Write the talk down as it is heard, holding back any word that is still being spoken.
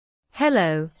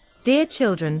Hello, dear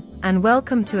children, and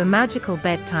welcome to a magical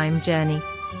bedtime journey.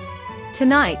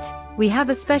 Tonight, we have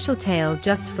a special tale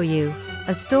just for you,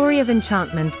 a story of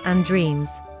enchantment and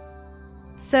dreams.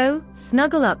 So,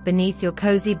 snuggle up beneath your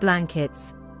cozy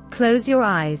blankets, close your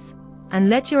eyes,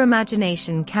 and let your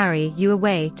imagination carry you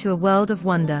away to a world of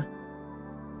wonder.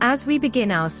 As we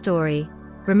begin our story,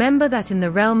 remember that in the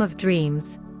realm of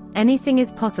dreams, anything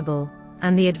is possible,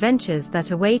 and the adventures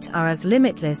that await are as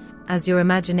limitless as your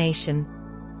imagination.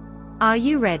 Are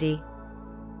you ready?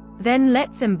 Then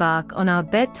let's embark on our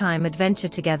bedtime adventure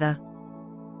together.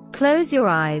 Close your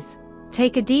eyes,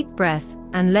 take a deep breath,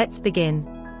 and let's begin.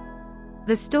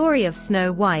 The story of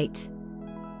Snow White.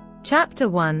 Chapter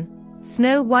 1: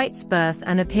 Snow White's Birth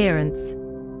and Appearance.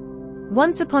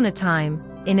 Once upon a time,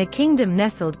 in a kingdom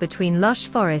nestled between lush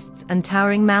forests and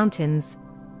towering mountains,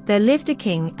 there lived a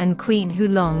king and queen who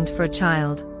longed for a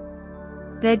child.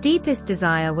 Their deepest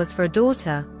desire was for a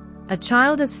daughter, a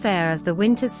child as fair as the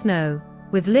winter's snow,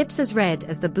 with lips as red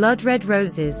as the blood-red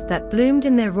roses that bloomed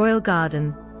in their royal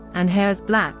garden, and hair as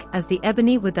black as the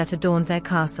ebony wood that adorned their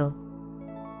castle.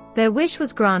 Their wish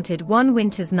was granted one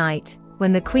winter's night,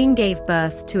 when the queen gave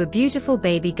birth to a beautiful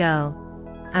baby girl,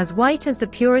 as white as the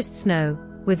purest snow,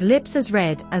 with lips as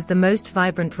red as the most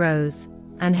vibrant rose,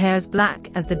 and hair as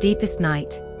black as the deepest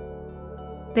night.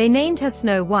 They named her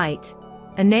Snow White,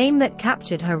 a name that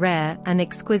captured her rare and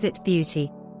exquisite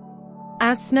beauty.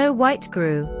 As Snow White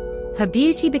grew, her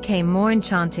beauty became more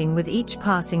enchanting with each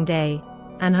passing day,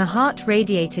 and her heart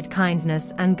radiated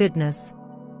kindness and goodness.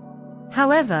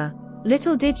 However,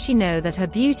 little did she know that her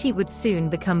beauty would soon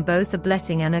become both a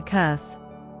blessing and a curse.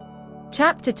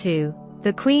 Chapter 2: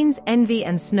 The Queen's Envy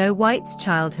and Snow White's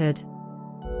Childhood.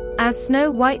 As Snow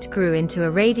White grew into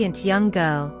a radiant young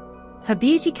girl, her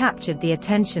beauty captured the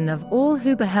attention of all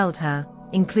who beheld her,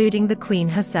 including the queen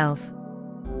herself.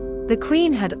 The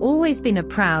queen had always been a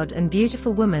proud and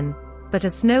beautiful woman, but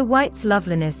as Snow White's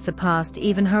loveliness surpassed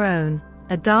even her own,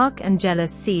 a dark and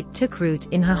jealous seed took root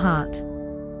in her heart.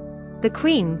 The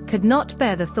queen could not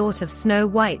bear the thought of Snow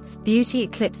White's beauty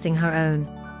eclipsing her own.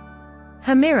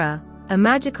 Her mirror, a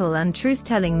magical and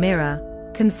truth-telling mirror,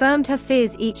 confirmed her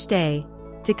fears each day,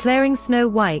 declaring Snow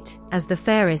White as the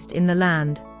fairest in the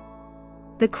land.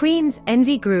 The queen's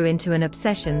envy grew into an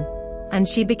obsession, and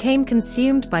she became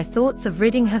consumed by thoughts of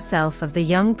ridding herself of the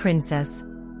young princess.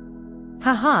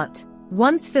 Her heart,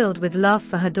 once filled with love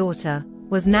for her daughter,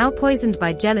 was now poisoned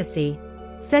by jealousy,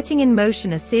 setting in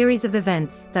motion a series of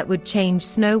events that would change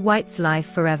Snow White's life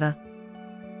forever.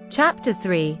 Chapter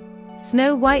 3: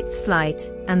 Snow White's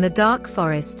Flight and the Dark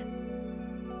Forest.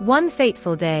 One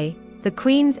fateful day, the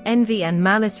queen's envy and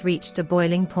malice reached a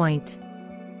boiling point.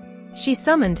 She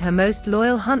summoned her most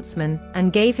loyal huntsman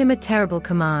and gave him a terrible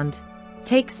command: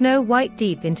 take Snow White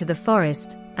deep into the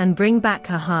forest, and bring back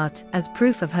her heart as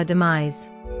proof of her demise.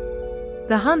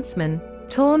 The huntsman,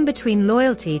 torn between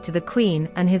loyalty to the queen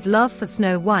and his love for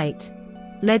Snow White,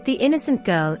 led the innocent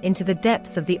girl into the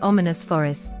depths of the ominous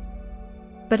forest.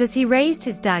 But as he raised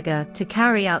his dagger to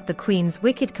carry out the queen's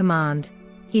wicked command,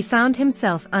 he found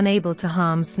himself unable to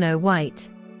harm Snow White.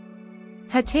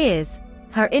 Her tears,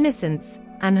 her innocence,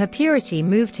 and her purity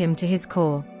moved him to his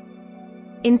core.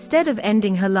 Instead of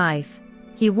ending her life,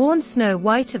 he warned Snow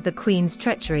White of the queen's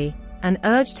treachery, and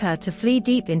urged her to flee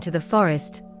deep into the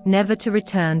forest, never to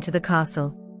return to the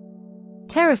castle.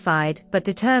 Terrified but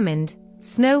determined,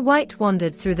 Snow White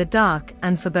wandered through the dark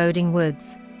and foreboding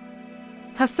woods.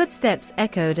 Her footsteps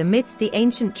echoed amidst the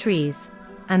ancient trees,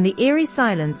 and the eerie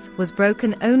silence was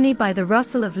broken only by the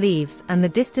rustle of leaves and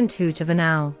the distant hoot of an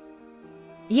owl.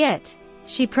 Yet,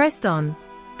 she pressed on,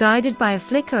 guided by a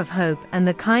flicker of hope and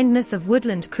the kindness of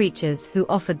woodland creatures who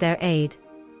offered their aid.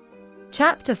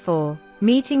 Chapter 4: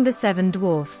 Meeting the Seven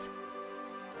Dwarfs.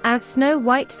 As Snow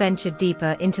White ventured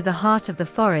deeper into the heart of the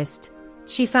forest,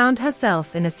 she found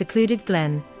herself in a secluded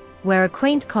glen, where a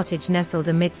quaint cottage nestled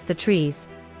amidst the trees.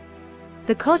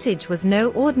 The cottage was no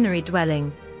ordinary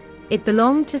dwelling. It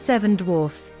belonged to 7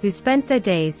 dwarfs who spent their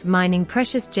days mining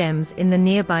precious gems in the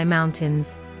nearby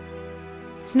mountains.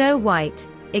 Snow White,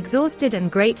 exhausted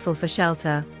and grateful for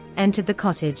shelter, entered the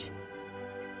cottage.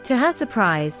 To her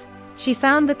surprise, she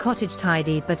found the cottage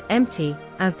tidy but empty,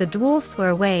 as the dwarfs were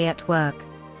away at work.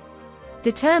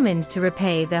 Determined to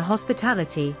repay their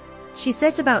hospitality, she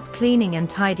set about cleaning and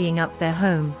tidying up their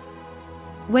home.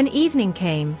 When evening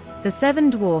came, the 7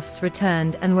 dwarfs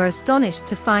returned and were astonished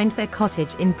to find their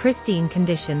cottage in pristine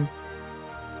condition.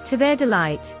 To their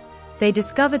delight, they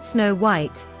discovered Snow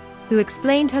White, who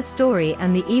explained her story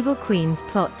and the evil queen's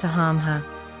plot to harm her.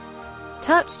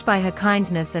 Touched by her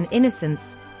kindness and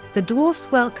innocence, the dwarfs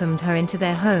welcomed her into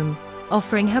their home,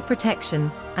 offering her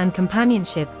protection, and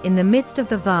companionship in the midst of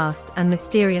the vast and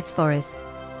mysterious forest.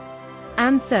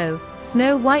 And so,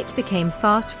 Snow White became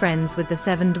fast friends with the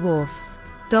 7 dwarfs: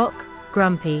 Doc,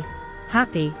 Grumpy,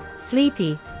 Happy,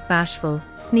 Sleepy, Bashful,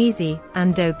 Sneezy,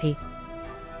 and Dopey.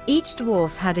 Each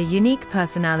dwarf had a unique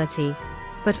personality,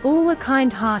 but all were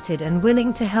kind-hearted and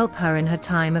willing to help her in her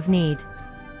time of need.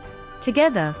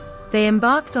 Together, they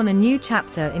embarked on a new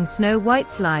chapter in Snow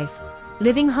White's life,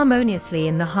 living harmoniously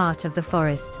in the heart of the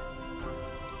forest.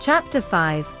 Chapter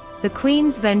 5: The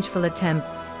Queen's Vengeful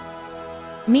Attempts.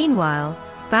 Meanwhile,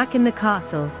 back in the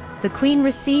castle, the Queen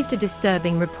received a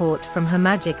disturbing report from her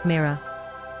magic mirror.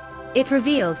 It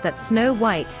revealed that Snow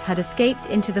White had escaped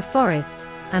into the forest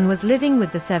and was living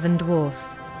with the 7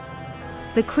 dwarfs.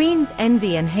 The Queen's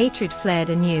envy and hatred flared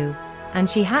anew, and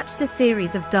she hatched a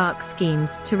series of dark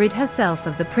schemes to rid herself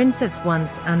of the princess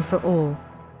once and for all.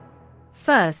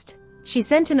 First, she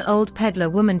sent an old peddler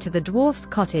woman to the dwarf's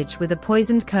cottage with a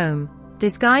poisoned comb,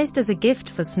 disguised as a gift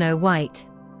for Snow White.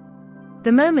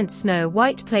 The moment Snow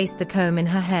White placed the comb in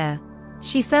her hair,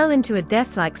 she fell into a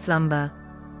death-like slumber,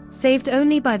 saved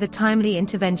only by the timely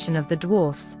intervention of the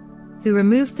dwarfs, who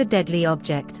removed the deadly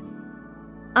object.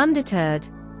 Undeterred,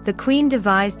 the Queen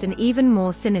devised an even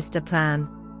more sinister plan.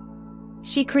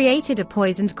 She created a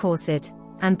poisoned corset,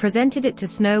 and presented it to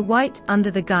Snow White under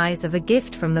the guise of a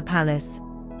gift from the palace.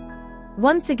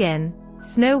 Once again,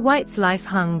 Snow White's life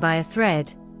hung by a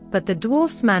thread, but the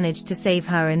dwarfs managed to save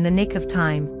her in the nick of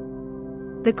time.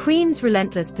 The Queen's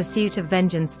relentless pursuit of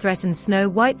vengeance threatened Snow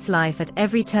White's life at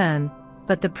every turn,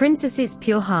 but the princess's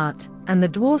pure heart, and the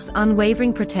dwarf's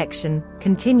unwavering protection,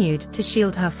 continued to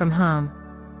shield her from harm.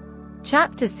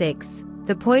 Chapter 6: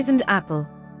 The Poisoned Apple.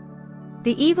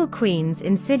 The evil Queen's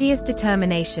insidious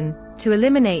determination to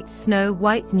eliminate Snow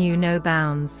White knew no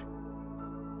bounds.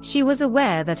 She was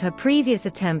aware that her previous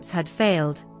attempts had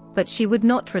failed, but she would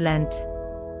not relent.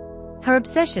 Her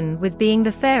obsession with being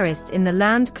the fairest in the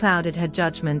land clouded her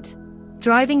judgment,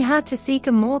 driving her to seek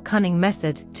a more cunning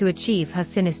method to achieve her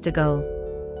sinister goal.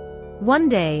 One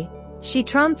day, she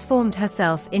transformed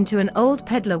herself into an old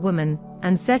peddler woman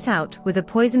and set out with a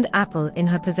poisoned apple in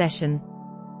her possession.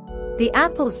 The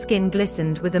apple's skin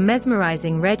glistened with a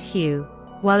mesmerizing red hue,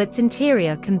 while its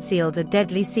interior concealed a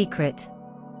deadly secret.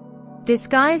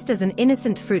 Disguised as an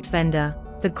innocent fruit vendor,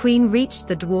 the Queen reached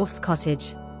the dwarf's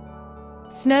cottage.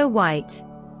 Snow White,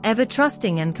 ever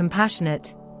trusting and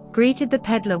compassionate, greeted the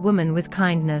peddler woman with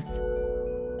kindness.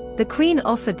 The Queen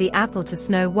offered the apple to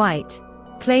Snow White,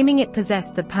 claiming it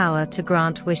possessed the power to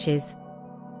grant wishes.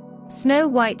 Snow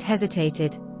White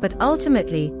hesitated, but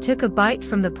ultimately took a bite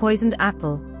from the poisoned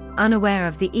apple, unaware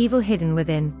of the evil hidden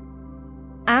within.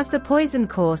 As the poison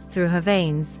coursed through her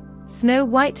veins, Snow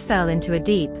White fell into a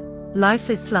deep,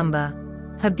 lifeless slumber,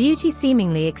 her beauty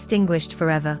seemingly extinguished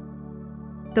forever.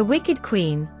 The wicked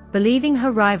Queen, believing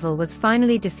her rival was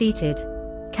finally defeated,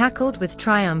 cackled with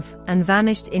triumph and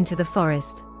vanished into the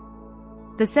forest.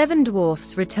 The 7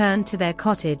 dwarfs returned to their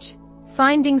cottage,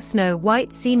 finding Snow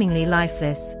White seemingly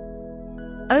lifeless.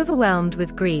 Overwhelmed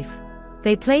with grief,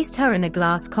 they placed her in a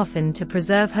glass coffin to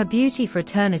preserve her beauty for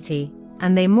eternity,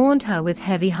 and they mourned her with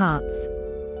heavy hearts.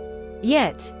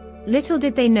 Yet, little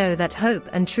did they know that hope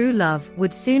and true love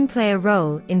would soon play a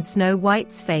role in Snow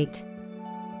White's fate.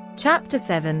 Chapter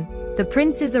 7: The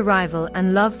Prince's Arrival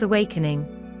and Love's Awakening.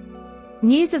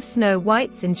 News of Snow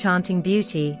White's enchanting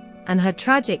beauty and her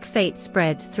tragic fate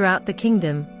spread throughout the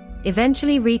kingdom,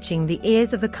 eventually reaching the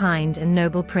ears of a kind and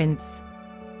noble prince.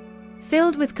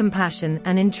 Filled with compassion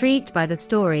and intrigued by the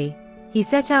story, he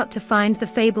set out to find the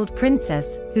fabled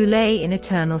princess who lay in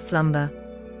eternal slumber.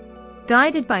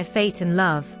 Guided by fate and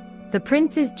love, the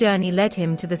prince's journey led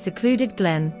him to the secluded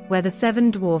glen where the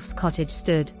 7 dwarfs' cottage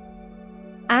stood.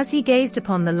 As he gazed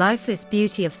upon the lifeless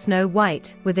beauty of Snow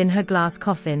White within her glass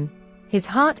coffin, his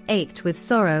heart ached with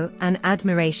sorrow and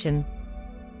admiration.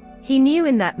 He knew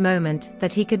in that moment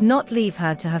that he could not leave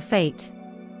her to her fate.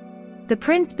 The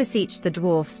prince beseeched the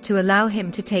dwarfs to allow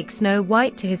him to take Snow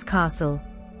White to his castle,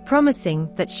 promising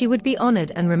that she would be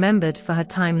honored and remembered for her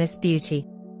timeless beauty.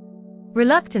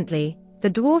 Reluctantly, the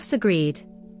dwarfs agreed,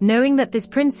 knowing that this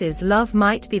prince's love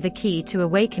might be the key to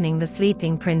awakening the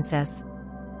sleeping princess.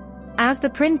 As the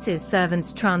prince's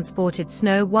servants transported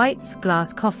Snow White's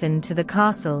glass coffin to the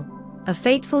castle, a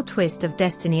fateful twist of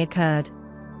destiny occurred.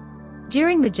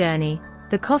 During the journey,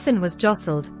 the coffin was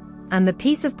jostled, and the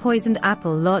piece of poisoned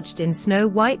apple lodged in Snow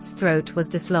White's throat was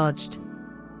dislodged.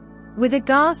 With a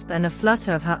gasp and a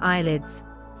flutter of her eyelids,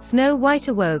 Snow White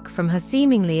awoke from her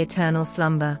seemingly eternal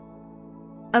slumber.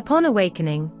 Upon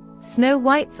awakening, Snow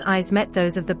White's eyes met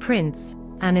those of the prince,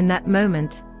 and in that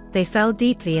moment, they fell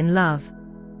deeply in love.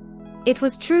 It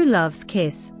was true love's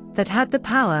kiss, that had the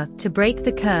power to break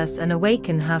the curse and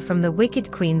awaken her from the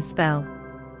wicked queen's spell.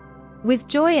 With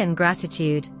joy and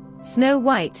gratitude, Snow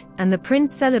White and the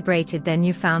prince celebrated their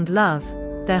newfound love,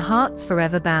 their hearts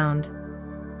forever bound.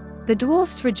 The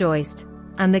dwarfs rejoiced,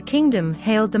 and the kingdom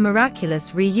hailed the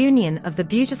miraculous reunion of the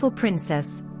beautiful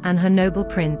princess and her noble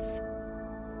prince.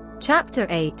 Chapter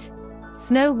 8: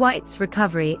 Snow White's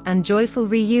Recovery and Joyful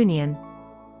Reunion.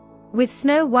 With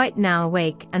Snow White now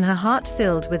awake and her heart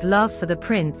filled with love for the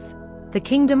prince, the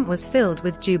kingdom was filled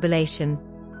with jubilation.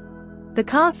 The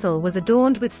castle was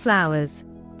adorned with flowers,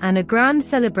 and a grand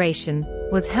celebration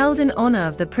was held in honor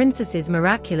of the princess's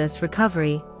miraculous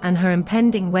recovery and her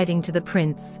impending wedding to the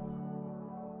prince.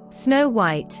 Snow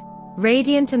White,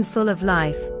 radiant and full of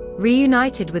life,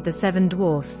 reunited with the 7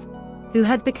 dwarfs, who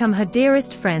had become her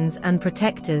dearest friends and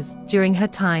protectors during her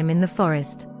time in the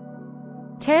forest.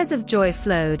 Tears of joy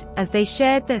flowed as they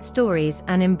shared their stories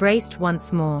and embraced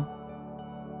once more.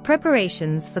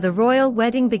 Preparations for the royal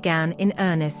wedding began in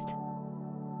earnest.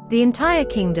 The entire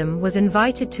kingdom was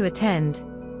invited to attend,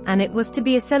 and it was to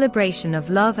be a celebration of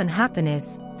love and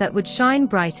happiness that would shine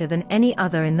brighter than any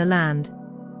other in the land.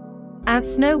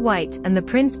 As Snow White and the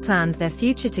prince planned their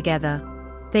future together,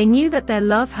 they knew that their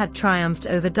love had triumphed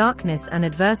over darkness and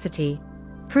adversity,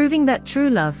 proving that true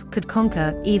love could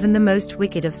conquer even the most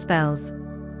wicked of spells.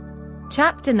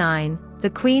 Chapter 9: The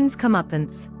Queen's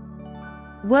Comeuppance.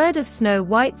 Word of Snow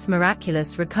White's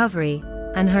miraculous recovery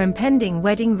and her impending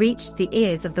wedding reached the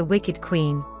ears of the wicked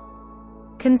queen.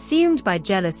 Consumed by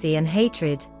jealousy and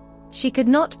hatred, she could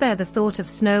not bear the thought of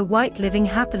Snow White living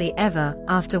happily ever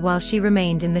after while she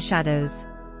remained in the shadows.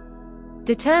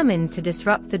 Determined to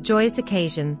disrupt the joyous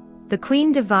occasion, the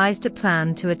queen devised a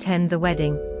plan to attend the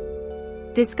wedding.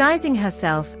 Disguising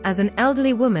herself as an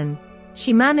elderly woman,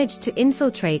 she managed to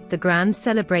infiltrate the grand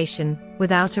celebration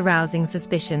without arousing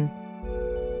suspicion.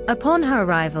 Upon her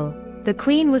arrival, the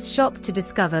queen was shocked to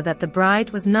discover that the bride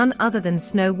was none other than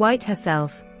Snow White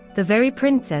herself, the very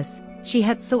princess she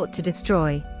had sought to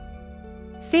destroy.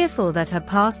 Fearful that her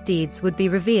past deeds would be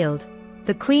revealed,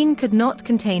 the queen could not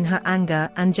contain her anger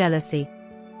and jealousy.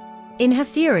 In her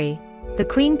fury, the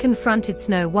queen confronted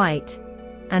Snow White,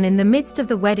 and in the midst of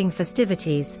the wedding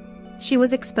festivities, she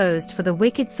was exposed for the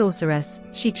wicked sorceress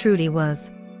she truly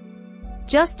was.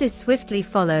 Justice swiftly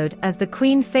followed as the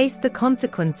queen faced the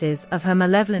consequences of her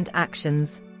malevolent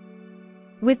actions.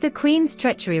 With the queen's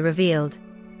treachery revealed,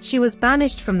 she was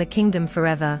banished from the kingdom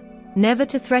forever, never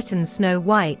to threaten Snow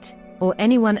White or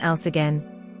anyone else again.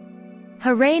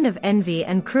 Her reign of envy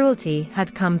and cruelty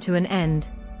had come to an end.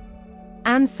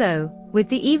 And so, with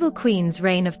the evil queen's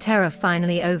reign of terror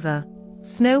finally over,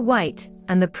 Snow White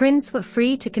and the prince were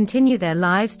free to continue their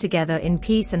lives together in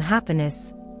peace and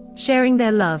happiness, sharing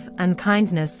their love and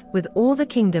kindness with all the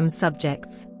kingdom's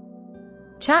subjects.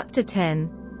 Chapter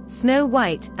 10: Snow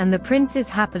White and the Prince's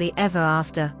Happily Ever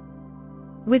After.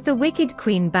 With the wicked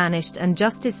queen banished and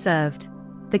justice served,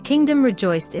 the kingdom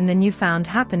rejoiced in the newfound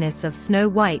happiness of Snow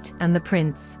White and the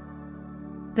prince.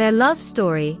 Their love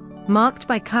story, marked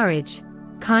by courage,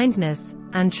 kindness,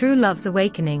 and true love's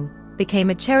awakening, became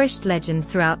a cherished legend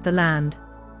throughout the land.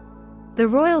 The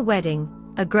royal wedding,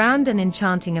 a grand and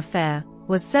enchanting affair,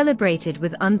 was celebrated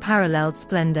with unparalleled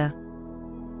splendor.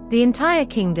 The entire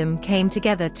kingdom came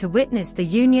together to witness the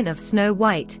union of Snow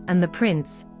White and the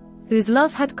prince, whose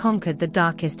love had conquered the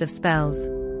darkest of spells.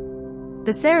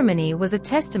 The ceremony was a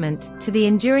testament to the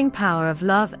enduring power of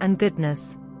love and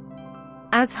goodness.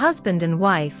 As husband and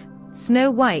wife,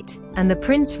 Snow White and the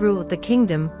prince ruled the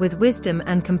kingdom with wisdom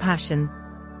and compassion.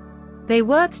 They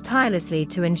worked tirelessly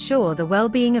to ensure the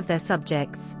well-being of their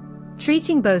subjects,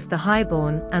 treating both the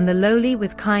highborn and the lowly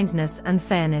with kindness and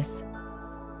fairness.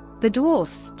 The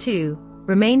dwarfs, too,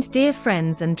 remained dear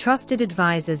friends and trusted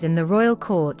advisors in the royal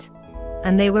court,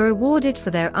 and they were rewarded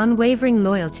for their unwavering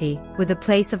loyalty with a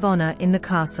place of honor in the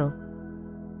castle.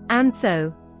 And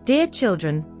so, dear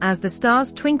children, as the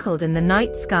stars twinkled in the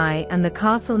night sky and the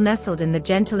castle nestled in the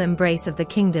gentle embrace of the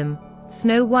kingdom,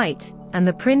 Snow White and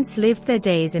the prince lived their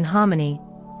days in harmony,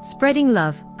 spreading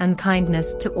love and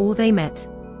kindness to all they met.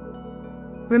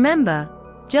 Remember,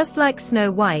 just like Snow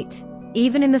White,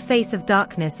 even in the face of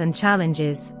darkness and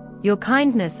challenges, your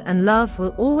kindness and love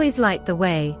will always light the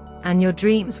way, and your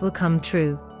dreams will come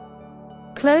true.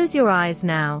 Close your eyes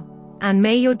now, and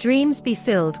may your dreams be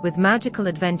filled with magical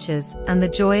adventures and the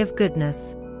joy of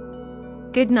goodness.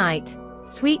 Good night,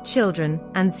 sweet children,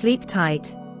 and sleep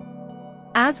tight.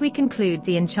 As we conclude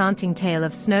the enchanting tale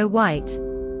of Snow White,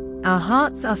 our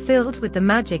hearts are filled with the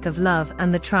magic of love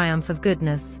and the triumph of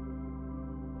goodness.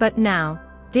 But now,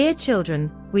 dear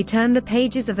children, we turn the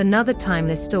pages of another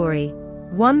timeless story,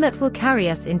 one that will carry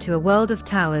us into a world of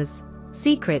towers,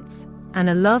 secrets, and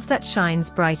a love that shines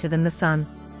brighter than the sun.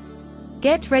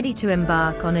 Get ready to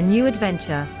embark on a new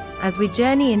adventure as we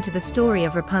journey into the story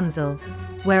of Rapunzel,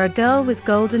 where a girl with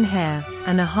golden hair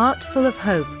and a heart full of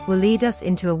hope will lead us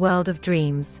into a world of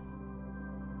dreams.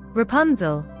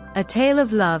 Rapunzel, a tale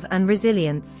of love and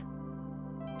resilience.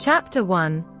 Chapter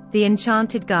 1: The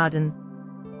Enchanted Garden.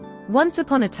 Once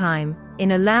upon a time,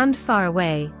 in a land far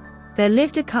away, there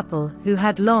lived a couple who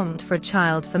had longed for a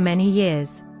child for many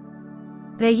years.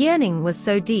 Their yearning was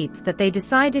so deep that they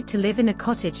decided to live in a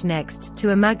cottage next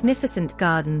to a magnificent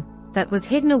garden that was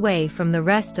hidden away from the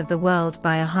rest of the world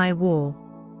by a high wall.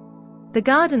 The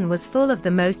garden was full of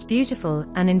the most beautiful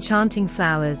and enchanting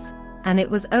flowers, and it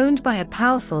was owned by a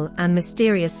powerful and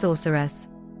mysterious sorceress.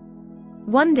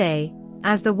 One day,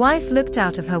 as the wife looked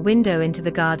out of her window into the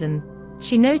garden,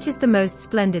 she noticed the most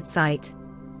splendid sight: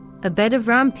 a bed of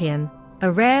rampion,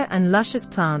 a rare and luscious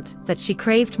plant that she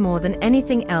craved more than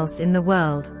anything else in the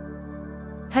world.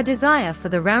 Her desire for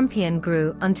the rampion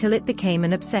grew until it became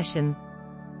an obsession.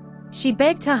 She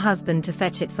begged her husband to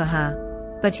fetch it for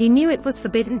her, but he knew it was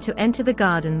forbidden to enter the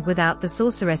garden without the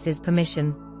sorceress's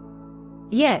permission.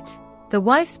 Yet, the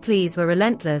wife's pleas were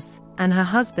relentless, and her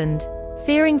husband,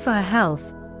 fearing for her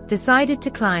health, decided to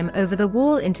climb over the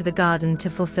wall into the garden to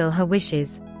fulfill her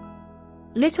wishes.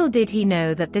 Little did he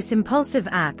know that this impulsive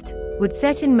act would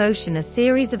set in motion a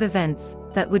series of events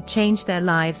that would change their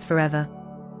lives forever.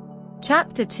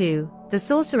 Chapter 2: The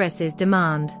Sorceress's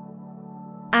Demand.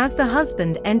 As the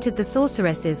husband entered the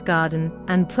sorceress's garden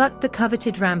and plucked the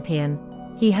coveted rampion,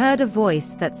 he heard a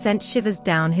voice that sent shivers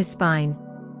down his spine.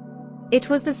 It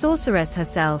was the sorceress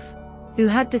herself, who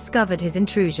had discovered his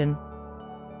intrusion.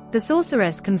 The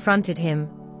sorceress confronted him,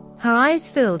 her eyes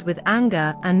filled with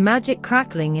anger and magic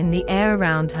crackling in the air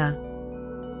around her.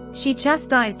 She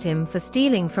chastised him for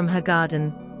stealing from her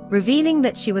garden, revealing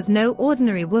that she was no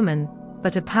ordinary woman,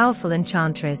 but a powerful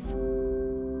enchantress.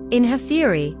 In her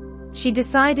fury, she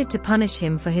decided to punish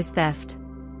him for his theft.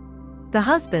 The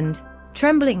husband,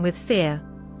 trembling with fear,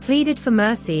 pleaded for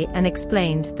mercy and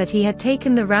explained that he had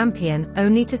taken the rampion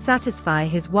only to satisfy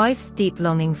his wife's deep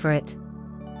longing for it.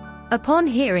 Upon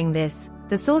hearing this,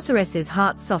 the sorceress's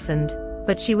heart softened,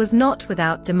 but she was not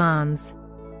without demands.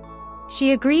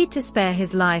 She agreed to spare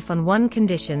his life on one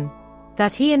condition: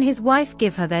 that he and his wife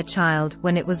give her their child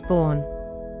when it was born.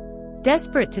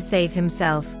 Desperate to save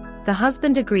himself, the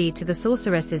husband agreed to the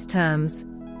sorceress's terms,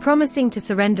 promising to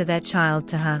surrender their child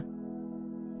to her.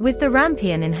 With the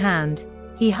rampion in hand,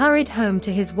 he hurried home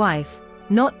to his wife,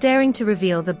 not daring to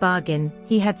reveal the bargain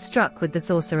he had struck with the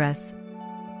sorceress.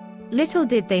 Little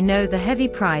did they know the heavy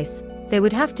price they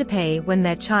would have to pay when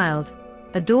their child,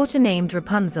 a daughter named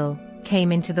Rapunzel,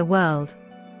 came into the world.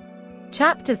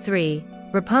 Chapter 3: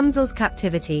 Rapunzel's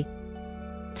Captivity.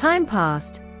 Time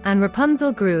passed, and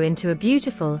Rapunzel grew into a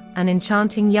beautiful and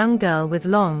enchanting young girl with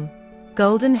long,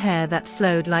 golden hair that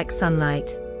flowed like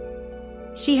sunlight.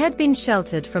 She had been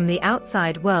sheltered from the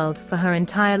outside world for her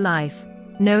entire life,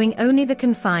 knowing only the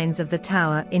confines of the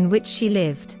tower in which she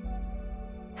lived.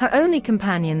 Her only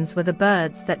companions were the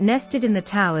birds that nested in the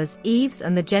tower's eaves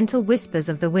and the gentle whispers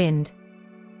of the wind.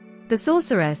 The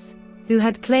sorceress, who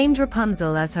had claimed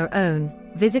Rapunzel as her own,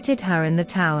 visited her in the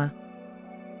tower.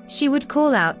 She would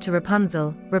call out to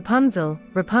Rapunzel, "Rapunzel,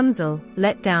 Rapunzel,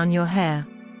 let down your hair."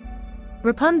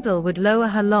 Rapunzel would lower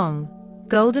her long,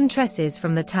 golden tresses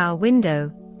from the tower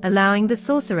window, allowing the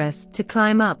sorceress to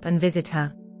climb up and visit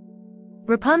her.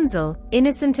 Rapunzel,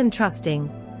 innocent and trusting,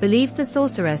 believed the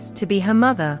sorceress to be her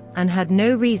mother and had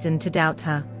no reason to doubt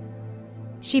her.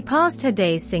 She passed her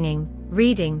days singing,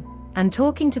 reading, and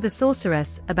talking to the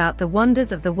sorceress about the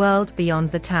wonders of the world beyond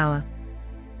the tower.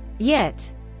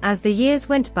 Yet, as the years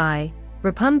went by,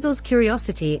 Rapunzel's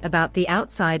curiosity about the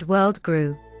outside world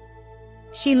grew.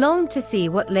 She longed to see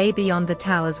what lay beyond the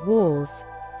tower's walls,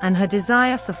 and her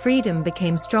desire for freedom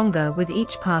became stronger with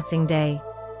each passing day.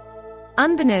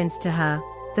 Unbeknownst to her,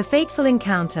 the fateful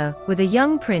encounter with a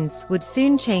young prince would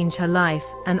soon change her life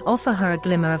and offer her a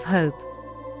glimmer of hope.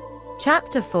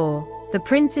 Chapter 4: The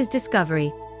Prince's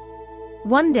Discovery.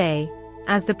 One day,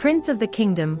 as the prince of the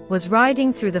kingdom was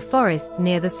riding through the forest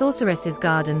near the sorceress's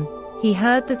garden, he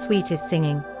heard the sweetest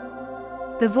singing.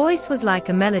 The voice was like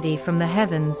a melody from the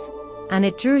heavens, and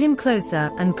it drew him closer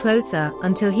and closer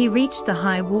until he reached the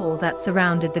high wall that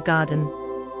surrounded the garden.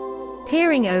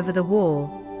 Peering over the wall,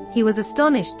 he was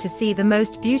astonished to see the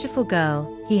most beautiful girl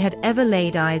he had ever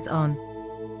laid eyes on.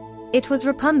 It was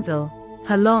Rapunzel,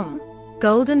 her long,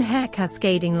 golden hair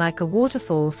cascading like a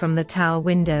waterfall from the tower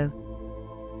window.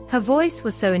 Her voice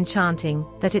was so enchanting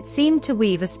that it seemed to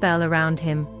weave a spell around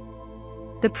him.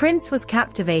 The prince was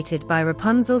captivated by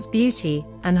Rapunzel's beauty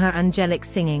and her angelic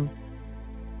singing.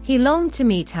 He longed to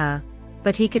meet her,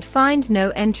 but he could find no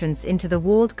entrance into the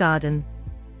walled garden.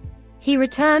 He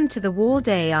returned to the wall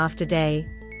day after day,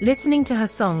 listening to her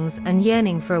songs and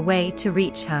yearning for a way to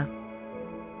reach her.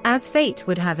 As fate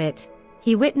would have it,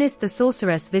 he witnessed the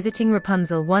sorceress visiting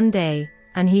Rapunzel one day,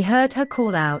 and he heard her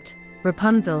call out,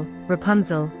 "Rapunzel,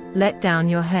 Rapunzel, let down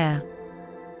your hair."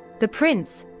 The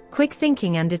prince,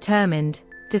 quick-thinking and determined,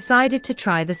 decided to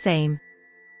try the same.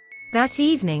 That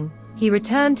evening, he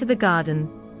returned to the garden,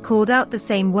 called out the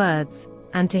same words,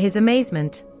 and to his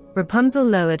amazement, Rapunzel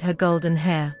lowered her golden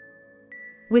hair.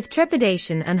 With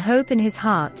trepidation and hope in his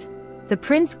heart, the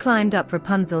prince climbed up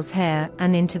Rapunzel's hair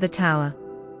and into the tower.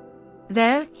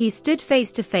 There, he stood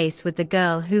face to face with the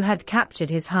girl who had captured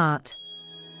his heart.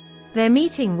 Their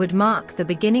meeting would mark the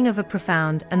beginning of a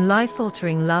profound and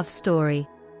life-altering love story.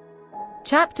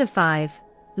 Chapter 5.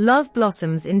 Love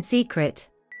Blossoms in Secret.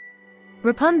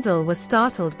 Rapunzel was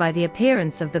startled by the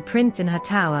appearance of the prince in her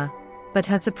tower, but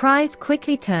her surprise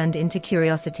quickly turned into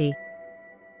curiosity.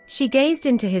 She gazed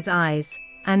into his eyes,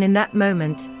 and in that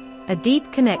moment, a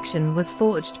deep connection was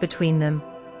forged between them.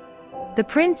 The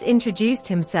prince introduced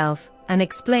himself and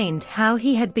explained how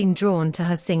he had been drawn to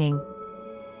her singing.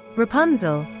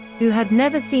 Rapunzel, who had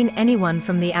never seen anyone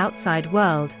from the outside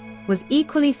world, was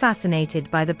equally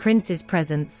fascinated by the prince's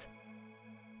presence.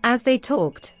 As they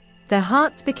talked, their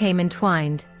hearts became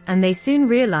entwined, and they soon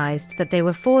realized that they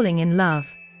were falling in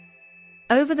love.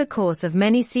 Over the course of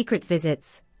many secret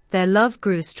visits, their love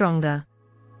grew stronger.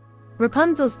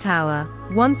 Rapunzel's tower,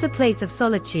 once a place of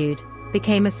solitude,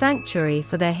 became a sanctuary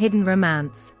for their hidden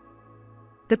romance.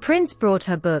 The prince brought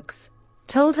her books,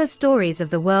 told her stories of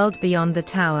the world beyond the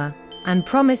tower, and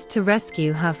promised to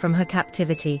rescue her from her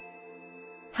captivity.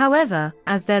 However,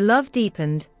 as their love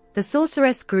deepened, the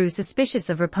sorceress grew suspicious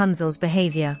of Rapunzel's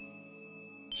behavior.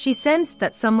 She sensed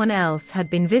that someone else had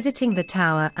been visiting the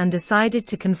tower and decided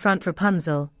to confront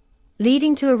Rapunzel,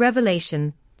 leading to a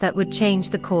revelation that would change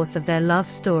the course of their love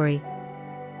story.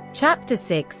 Chapter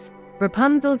 6.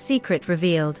 Rapunzel's Secret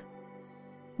Revealed.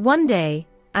 One day,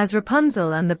 as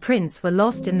Rapunzel and the prince were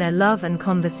lost in their love and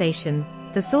conversation,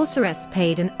 the sorceress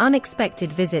paid an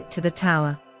unexpected visit to the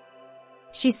tower.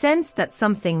 She sensed that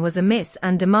something was amiss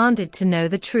and demanded to know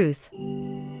the truth.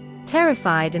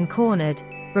 Terrified and cornered,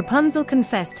 Rapunzel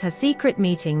confessed her secret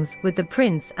meetings with the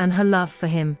prince and her love for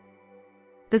him.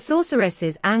 The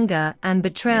sorceress's anger and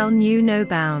betrayal knew no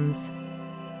bounds.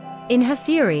 In her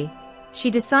fury, she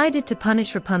decided to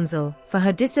punish Rapunzel for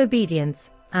her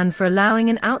disobedience and for allowing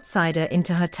an outsider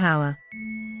into her tower.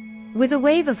 With a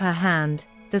wave of her hand,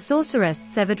 the sorceress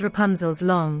severed Rapunzel's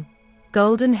long,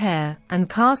 golden hair and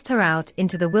cast her out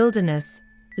into the wilderness,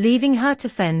 leaving her to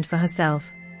fend for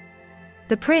herself.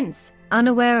 The prince,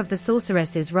 unaware of the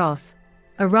sorceress's wrath,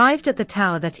 arrived at the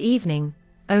tower that evening,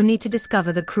 only to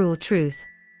discover the cruel truth.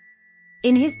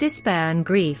 In his despair and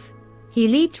grief, he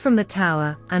leaped from the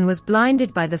tower and was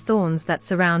blinded by the thorns that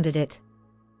surrounded it.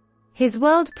 His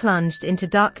world plunged into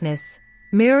darkness,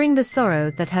 mirroring the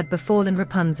sorrow that had befallen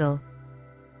Rapunzel.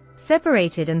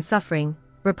 Separated and suffering,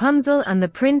 Rapunzel and the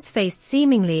prince faced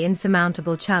seemingly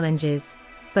insurmountable challenges,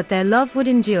 but their love would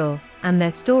endure, and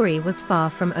their story was far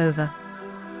from over.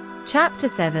 Chapter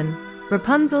 7.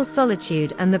 Rapunzel's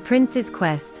Solitude and the Prince's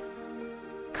Quest.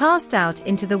 Cast out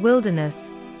into the wilderness,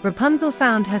 Rapunzel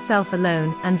found herself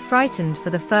alone and frightened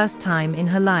for the first time in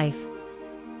her life.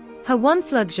 Her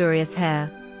once luxurious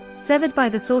hair, severed by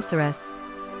the sorceress,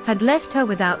 had left her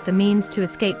without the means to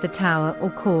escape the tower or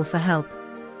call for help.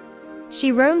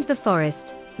 She roamed the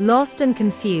forest, lost and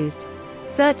confused,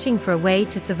 searching for a way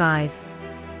to survive.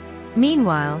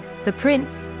 Meanwhile, the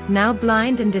prince, now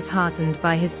blind and disheartened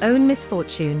by his own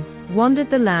misfortune, wandered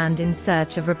the land in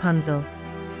search of Rapunzel.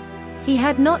 He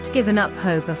had not given up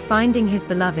hope of finding his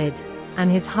beloved,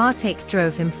 and his heartache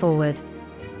drove him forward.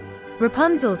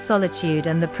 Rapunzel's solitude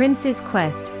and the prince's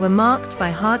quest were marked by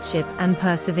hardship and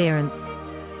perseverance.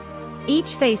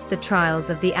 Each faced the trials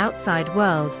of the outside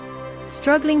world,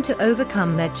 struggling to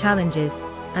overcome their challenges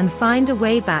and find a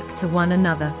way back to one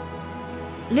another.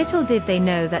 Little did they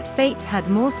know that fate had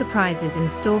more surprises in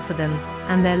store for them,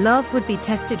 and their love would be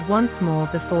tested once more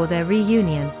before their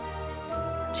reunion.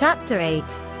 Chapter 8.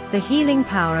 The Healing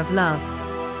Power of Love.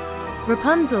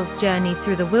 Rapunzel's journey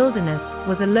through the wilderness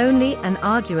was a lonely and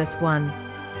arduous one.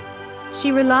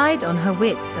 She relied on her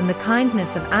wits and the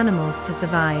kindness of animals to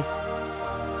survive.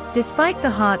 Despite the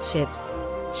hardships,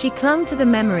 she clung to the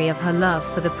memory of her love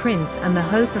for the prince and the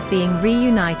hope of being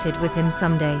reunited with him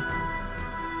someday.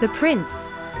 The prince,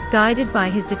 guided by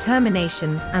his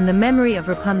determination and the memory of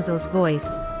Rapunzel's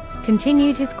voice,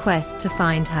 continued his quest to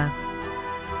find her.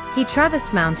 He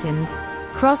traversed mountains,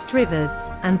 crossed rivers,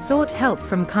 and sought help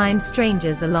from kind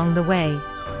strangers along the way.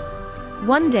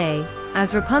 One day,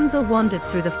 as Rapunzel wandered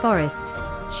through the forest,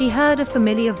 she heard a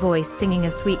familiar voice singing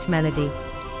a sweet melody.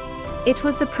 It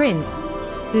was the prince,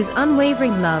 whose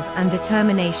unwavering love and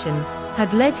determination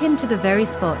had led him to the very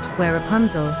spot where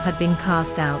Rapunzel had been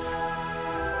cast out.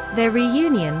 Their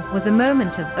reunion was a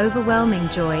moment of overwhelming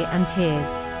joy and tears.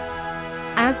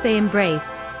 As they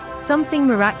embraced, something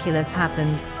miraculous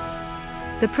happened.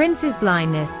 The prince's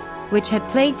blindness, which had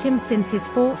plagued him since his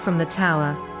fall from the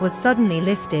tower, was suddenly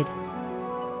lifted.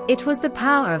 It was the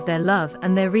power of their love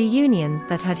and their reunion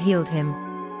that had healed him.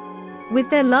 With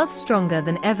their love stronger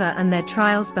than ever and their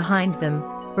trials behind them,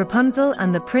 Rapunzel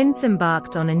and the prince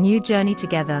embarked on a new journey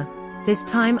together, this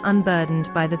time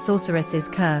unburdened by the sorceress's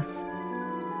curse.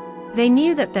 They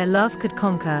knew that their love could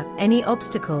conquer any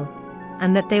obstacle,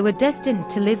 and that they were destined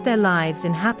to live their lives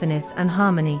in happiness and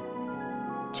harmony.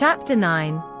 Chapter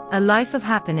 9: A Life of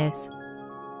Happiness.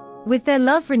 With their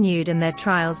love renewed and their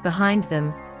trials behind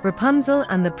them, Rapunzel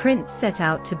and the prince set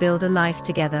out to build a life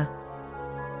together.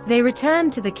 They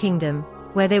returned to the kingdom,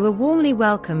 where they were warmly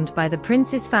welcomed by the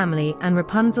prince's family and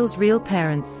Rapunzel's real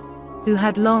parents, who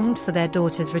had longed for their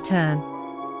daughter's return.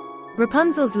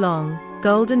 Rapunzel's long,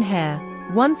 golden hair,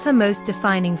 once her most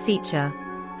defining feature,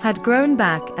 had grown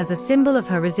back as a symbol of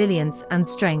her resilience and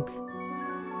strength.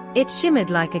 It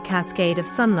shimmered like a cascade of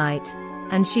sunlight,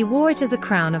 and she wore it as a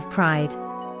crown of pride.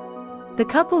 The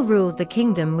couple ruled the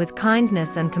kingdom with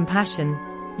kindness and compassion,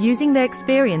 using their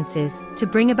experiences to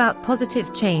bring about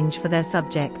positive change for their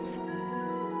subjects.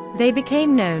 They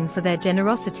became known for their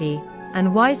generosity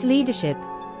and wise leadership,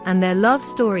 and their love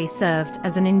story served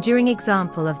as an enduring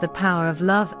example of the power of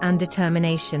love and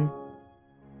determination.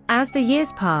 As the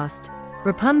years passed,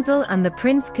 Rapunzel and the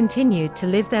prince continued to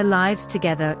live their lives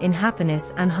together in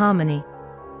happiness and harmony.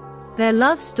 Their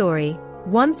love story,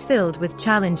 once filled with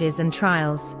challenges and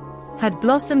trials, had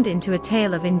blossomed into a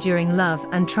tale of enduring love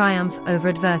and triumph over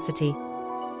adversity.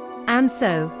 And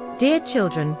so, dear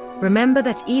children, remember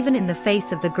that even in the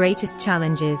face of the greatest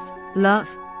challenges, love,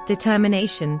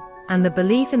 determination, and the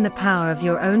belief in the power of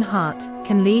your own heart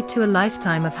can lead to a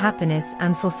lifetime of happiness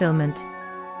and fulfillment.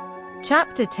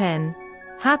 Chapter 10: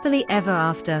 Happily Ever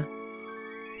After.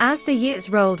 As the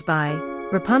years rolled by,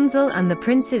 Rapunzel and the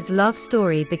prince's love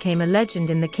story became a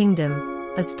legend in the kingdom,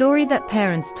 a story that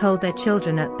parents told their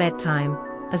children at bedtime,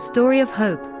 a story of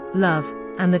hope, love,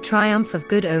 and the triumph of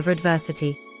good over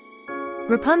adversity.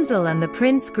 Rapunzel and the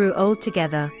prince grew old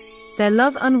together, their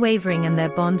love unwavering and their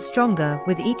bond stronger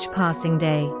with each passing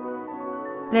day.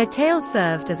 Their tale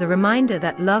served as a reminder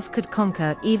that love could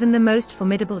conquer even the most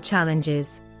formidable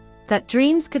challenges, that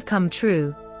dreams could come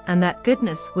true, and that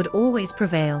goodness would always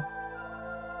prevail.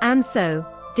 And so,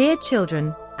 dear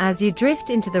children, as you drift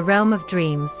into the realm of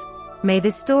dreams, may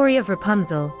this story of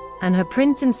Rapunzel and her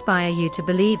prince inspire you to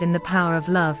believe in the power of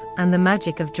love and the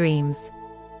magic of dreams.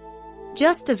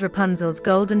 Just as Rapunzel's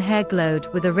golden hair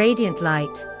glowed with a radiant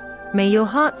light, may your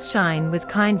hearts shine with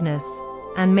kindness,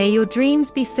 and may your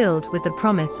dreams be filled with the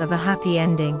promise of a happy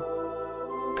ending.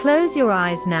 Close your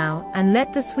eyes now and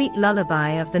let the sweet lullaby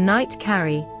of the night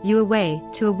carry you away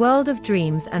to a world of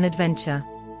dreams and adventure.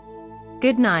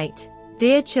 Good night,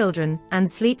 dear children, and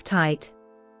sleep tight.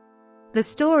 The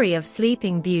Story of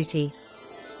Sleeping Beauty.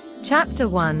 Chapter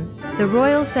 1: The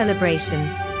Royal Celebration.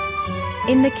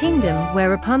 In the kingdom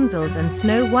where Rapunzel's and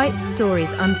Snow White's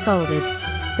stories unfolded,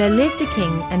 there lived a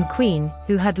king and queen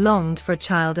who had longed for a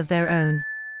child of their own.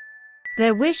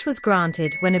 Their wish was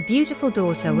granted when a beautiful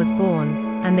daughter was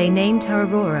born, and they named her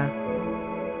Aurora.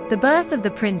 The birth of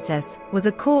the princess was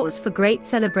a cause for great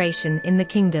celebration in the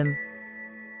kingdom.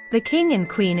 The king and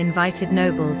queen invited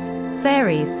nobles,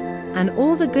 fairies, and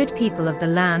all the good people of the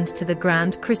land to the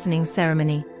grand christening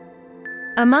ceremony.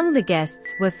 Among the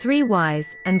guests were 3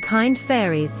 wise and kind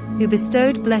fairies who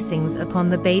bestowed blessings upon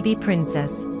the baby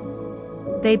princess.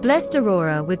 They blessed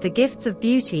Aurora with the gifts of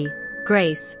beauty,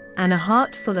 grace, and a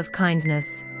heart full of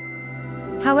kindness.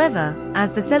 However,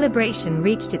 as the celebration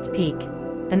reached its peak,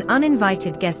 an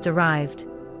uninvited guest arrived,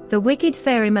 the wicked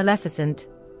fairy Maleficent,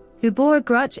 who bore a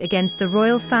grudge against the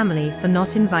royal family for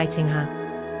not inviting her.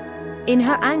 In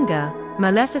her anger,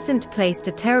 Maleficent placed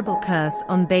a terrible curse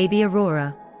on baby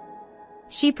Aurora.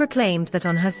 She proclaimed that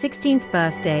on her 16th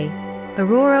birthday,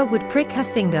 Aurora would prick her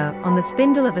finger on the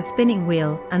spindle of a spinning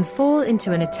wheel and fall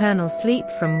into an eternal sleep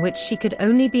from which she could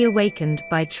only be awakened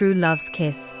by true love's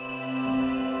kiss.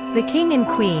 The king and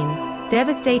queen,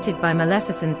 devastated by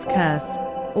Maleficent's curse,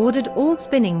 ordered all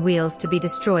spinning wheels to be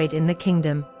destroyed in the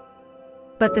kingdom.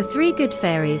 But the 3 good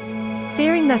fairies,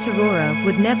 fearing that Aurora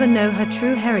would never know her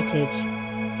true heritage,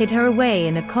 hid her away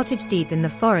in a cottage deep in the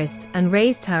forest and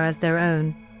raised her as their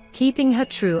own, keeping her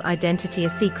true identity a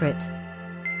secret.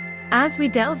 As we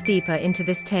delve deeper into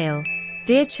this tale,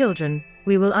 dear children,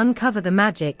 we will uncover the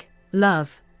magic,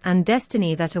 love, and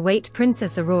destiny that await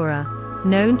Princess Aurora,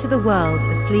 known to the world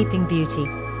as Sleeping Beauty.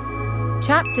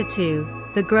 Chapter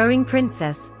 2: The Growing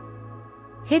Princess.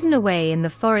 Hidden away in the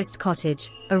forest cottage,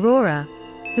 Aurora,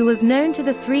 who was known to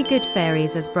the three good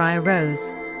fairies as Briar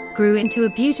Rose, grew into a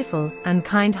beautiful and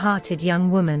kind-hearted young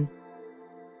woman.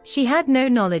 She had no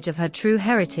knowledge of her true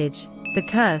heritage, the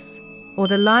curse, or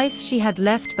the life she had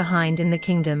left behind in the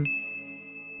kingdom.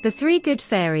 The three good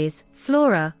fairies,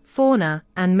 Flora, Fauna,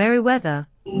 and Merryweather,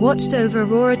 watched over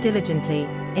Aurora diligently,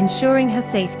 ensuring her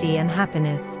safety and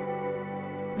happiness.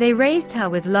 They raised her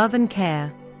with love and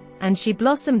care, and she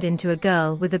blossomed into a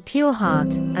girl with a pure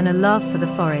heart and a love for the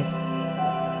forest.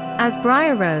 As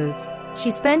Briar Rose,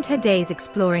 she spent her days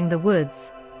exploring the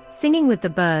woods, singing with the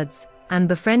birds, and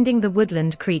befriending the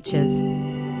woodland creatures.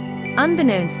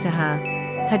 Unbeknownst to her,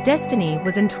 her destiny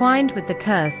was entwined with the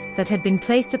curse that had been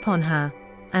placed upon her,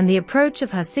 and the approach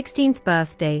of her 16th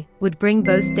birthday would bring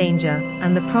both danger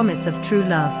and the promise of true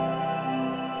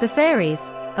love. The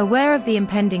fairies, aware of the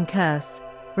impending curse,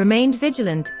 remained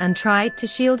vigilant and tried to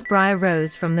shield Briar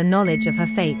Rose from the knowledge of her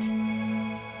fate.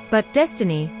 But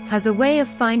destiny has a way of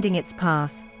finding its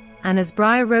path, and as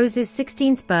Briar Rose's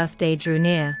 16th birthday drew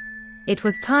near, it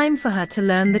was time for her to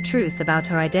learn the truth about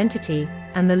her identity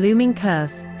and the looming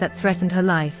curse that threatened her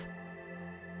life.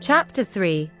 Chapter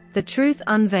 3: The Truth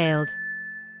Unveiled.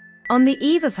 On the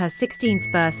eve of her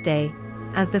 16th birthday,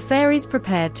 as the fairies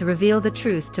prepared to reveal the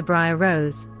truth to Briar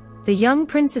Rose, the young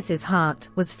princess's heart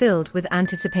was filled with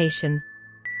anticipation.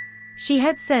 She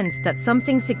had sensed that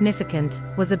something significant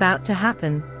was about to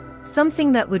happen,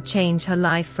 something that would change her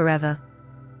life forever.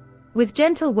 With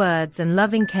gentle words and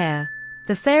loving care,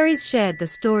 the fairies shared the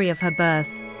story of her birth,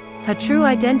 her true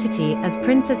identity as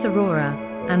Princess Aurora,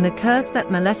 and the curse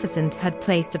that Maleficent had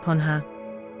placed upon her.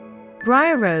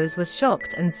 Briar Rose was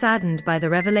shocked and saddened by the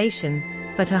revelation,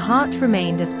 but her heart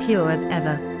remained as pure as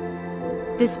ever.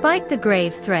 Despite the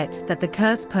grave threat that the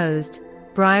curse posed,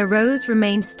 Briar Rose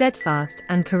remained steadfast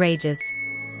and courageous.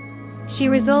 She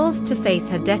resolved to face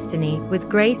her destiny with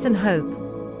grace and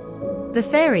hope. The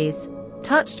fairies,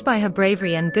 touched by her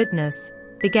bravery and goodness,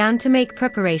 began to make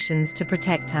preparations to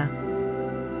protect her.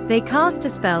 They cast a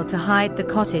spell to hide the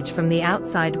cottage from the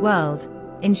outside world,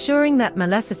 ensuring that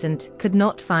Maleficent could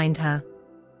not find her.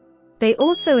 They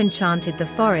also enchanted the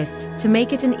forest to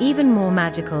make it an even more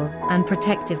magical and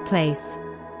protective place.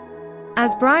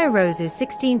 As Briar Rose's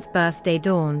 16th birthday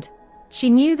dawned, she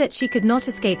knew that she could not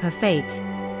escape her fate,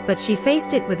 but she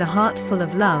faced it with a heart full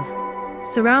of love,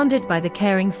 surrounded by the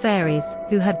caring fairies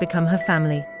who had become her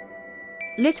family.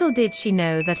 Little did she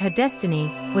know that her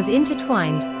destiny was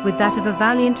intertwined with that of a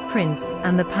valiant prince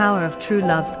and the power of true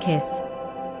love's kiss.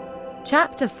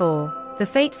 Chapter 4: The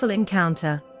Fateful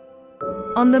Encounter.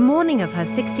 On the morning of her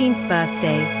 16th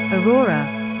birthday,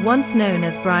 Aurora, once known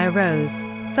as Briar Rose,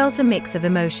 felt a mix of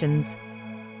emotions.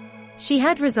 She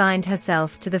had resigned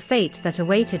herself to the fate that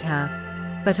awaited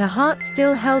her, but her heart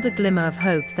still held a glimmer of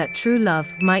hope that true love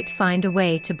might find a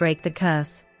way to break the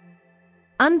curse.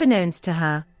 Unbeknownst to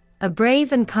her, a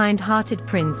brave and kind-hearted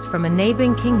prince from a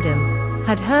neighboring kingdom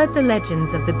had heard the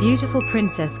legends of the beautiful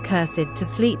princess cursed to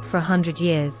sleep for 100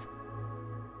 years.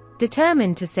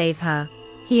 Determined to save her,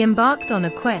 he embarked on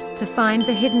a quest to find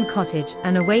the hidden cottage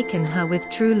and awaken her with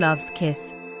true love's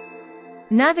kiss.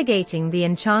 Navigating the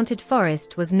enchanted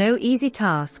forest was no easy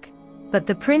task, but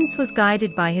the prince was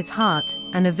guided by his heart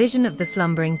and a vision of the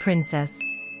slumbering princess.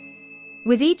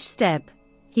 With each step,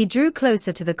 he drew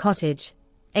closer to the cottage,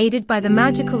 aided by the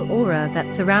magical aura that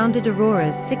surrounded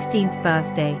Aurora's 16th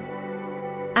birthday.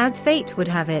 As fate would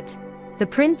have it, the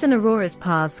prince and Aurora's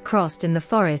paths crossed in the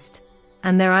forest,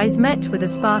 and their eyes met with a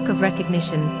spark of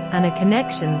recognition and a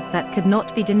connection that could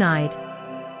not be denied.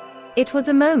 It was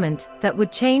a moment that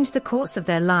would change the course of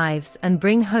their lives and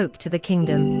bring hope to the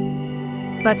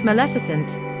kingdom. But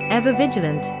Maleficent, ever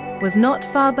vigilant, was not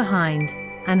far behind,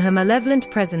 and her malevolent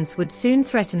presence would soon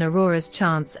threaten Aurora's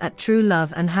chance at true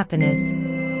love and happiness.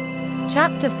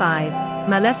 Chapter 5: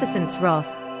 Maleficent's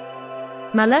Wrath.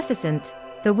 Maleficent,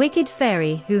 the wicked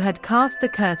fairy who had cast the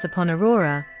curse upon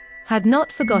Aurora, had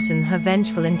not forgotten her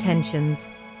vengeful intentions.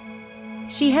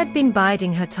 She had been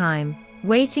biding her time,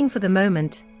 waiting for the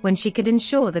moment when she could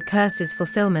ensure the curse's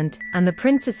fulfillment and the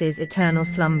princess's eternal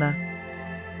slumber.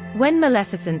 When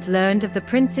Maleficent learned of the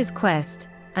prince's quest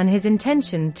and his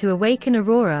intention to awaken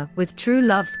Aurora with true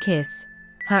love's kiss,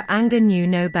 her anger knew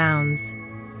no bounds.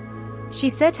 She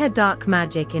set her dark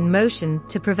magic in motion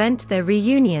to prevent their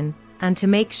reunion and to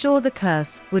make sure the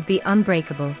curse would be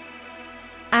unbreakable.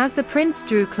 As the prince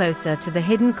drew closer to the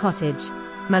hidden cottage,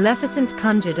 Maleficent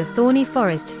conjured a thorny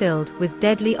forest filled with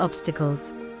deadly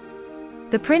obstacles.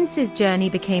 The prince's journey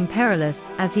became perilous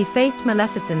as he faced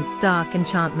Maleficent's dark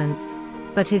enchantments,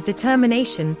 but his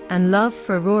determination and love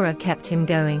for Aurora kept him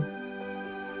going.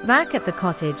 Back at the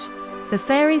cottage, the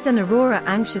fairies and Aurora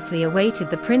anxiously awaited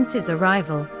the prince's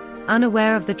arrival,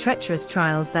 unaware of the treacherous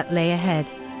trials that lay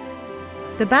ahead.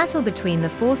 The battle between the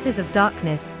forces of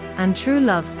darkness and true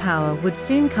love's power would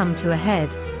soon come to a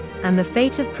head, and the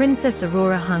fate of Princess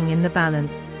Aurora hung in the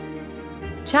balance.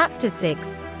 Chapter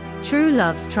 6: True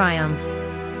Love's Triumph.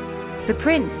 The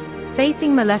prince,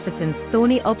 facing Maleficent's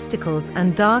thorny obstacles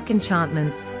and dark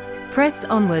enchantments, pressed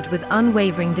onward with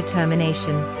unwavering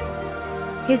determination.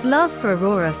 His love for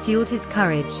Aurora fueled his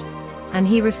courage, and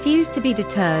he refused to be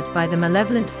deterred by the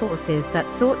malevolent forces that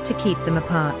sought to keep them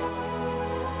apart.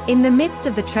 In the midst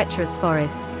of the treacherous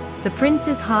forest, the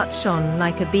prince's heart shone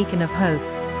like a beacon of hope.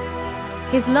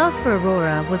 His love for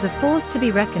Aurora was a force to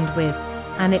be reckoned with,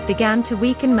 and it began to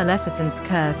weaken Maleficent's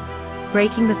curse,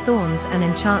 breaking the thorns and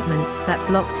enchantments that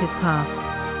blocked his path.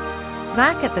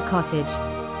 Back at the cottage,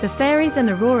 the fairies and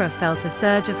Aurora felt a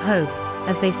surge of hope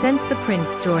as they sensed the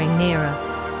prince drawing nearer.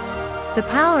 The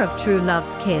power of true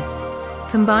love's kiss,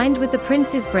 combined with the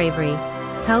prince's bravery,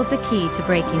 held the key to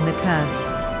breaking the curse.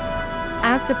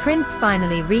 As the prince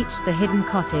finally reached the hidden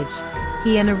cottage,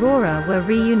 he and Aurora were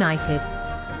reunited.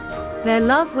 Their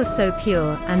love was so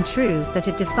pure and true that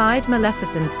it defied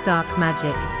Maleficent's dark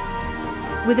magic.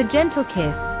 With a gentle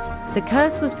kiss, the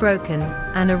curse was broken,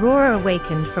 and Aurora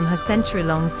awakened from her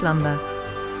century-long slumber.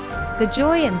 The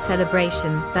joy and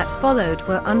celebration that followed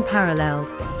were unparalleled.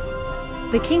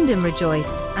 The kingdom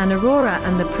rejoiced, and Aurora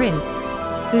and the prince,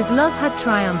 whose love had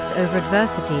triumphed over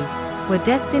adversity, were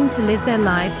destined to live their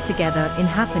lives together in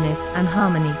happiness and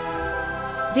harmony.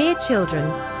 Dear children,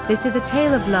 this is a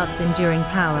tale of love's enduring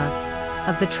power,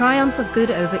 of the triumph of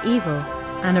good over evil,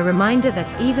 and a reminder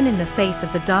that even in the face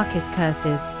of the darkest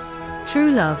curses,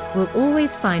 true love will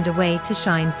always find a way to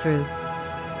shine through.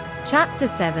 Chapter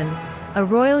 7: A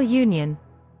Royal Union.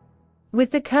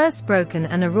 With the curse broken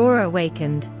and Aurora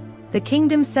awakened, the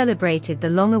kingdom celebrated the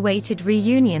long-awaited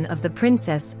reunion of the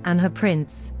princess and her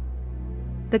prince.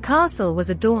 The castle was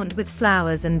adorned with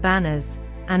flowers and banners,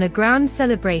 and a grand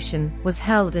celebration was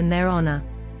held in their honor.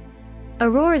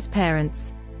 Aurora's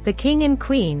parents, the king and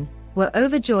queen, were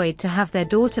overjoyed to have their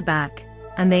daughter back,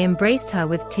 and they embraced her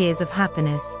with tears of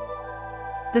happiness.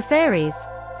 The fairies,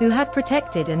 who had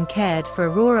protected and cared for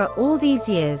Aurora all these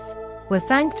years, were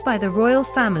thanked by the royal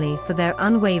family for their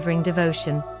unwavering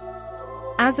devotion.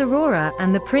 As Aurora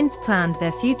and the prince planned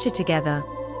their future together,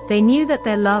 they knew that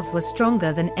their love was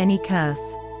stronger than any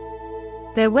curse.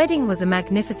 Their wedding was a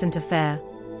magnificent affair,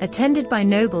 attended by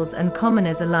nobles and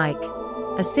commoners alike,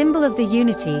 a symbol of the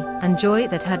unity and joy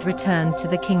that had returned to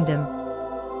the kingdom.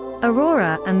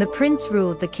 Aurora and the prince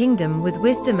ruled the kingdom with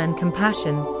wisdom and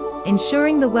compassion,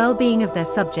 ensuring the well-being of their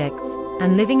subjects,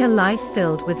 and living a life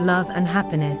filled with love and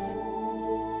happiness.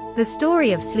 The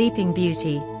story of Sleeping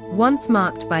Beauty, once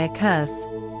marked by a curse,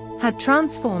 had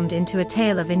transformed into a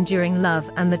tale of enduring love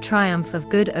and the triumph of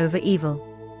good over evil.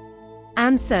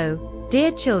 And so,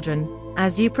 dear children,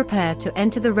 as you prepare to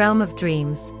enter the realm of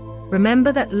dreams,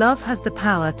 remember that love has the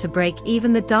power to break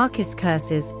even the darkest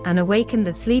curses and awaken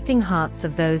the sleeping hearts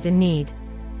of those in need.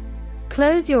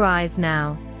 Close your eyes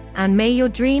now, and may your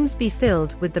dreams be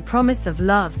filled with the promise of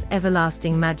love's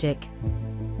everlasting magic.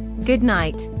 Good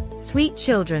night, sweet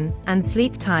children, and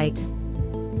sleep tight.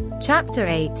 Chapter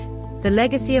 8: The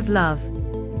Legacy of Love.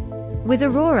 With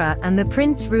Aurora and the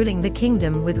prince ruling the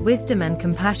kingdom with wisdom and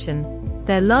compassion,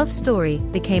 their love story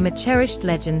became a cherished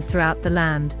legend throughout the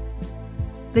land.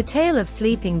 The tale of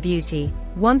Sleeping Beauty,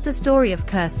 once a story of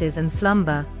curses and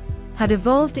slumber, had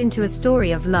evolved into a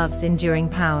story of love's enduring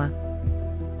power.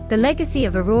 The legacy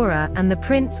of Aurora and the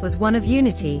prince was one of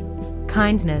unity,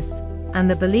 kindness, and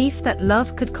the belief that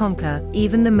love could conquer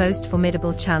even the most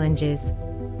formidable challenges.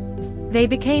 They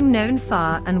became known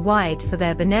far and wide for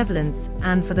their benevolence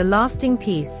and for the lasting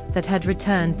peace that had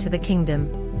returned to the kingdom.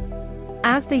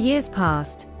 As the years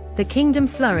passed, the kingdom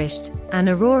flourished, and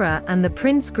Aurora and the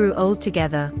prince grew old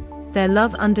together, their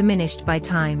love undiminished by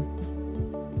time.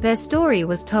 Their story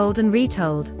was told and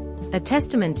retold, a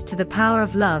testament to the power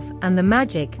of love and the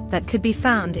magic that could be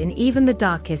found in even the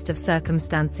darkest of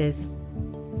circumstances.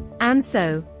 And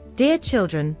so, dear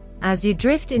children, as you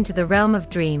drift into the realm of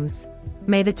dreams,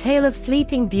 may the tale of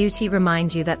Sleeping Beauty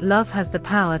remind you that love has the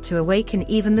power to awaken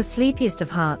even the sleepiest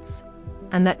of hearts,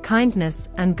 and that kindness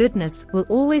and goodness will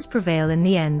always prevail in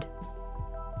the end.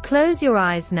 Close your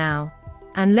eyes now,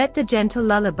 and let the gentle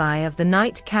lullaby of the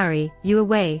night carry you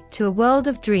away to a world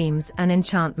of dreams and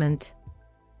enchantment.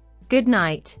 Good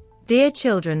night, dear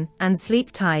children, and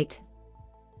sleep tight.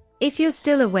 If you're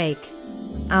still awake,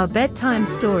 our bedtime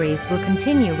stories will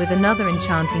continue with another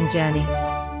enchanting journey.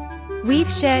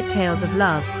 We've shared tales of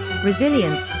love,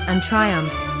 resilience, and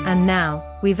triumph, and now,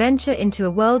 we venture into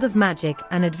a world of magic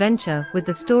and adventure with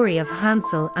the story of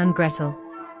Hansel and Gretel.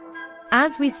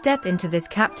 As we step into this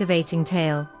captivating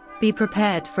tale, be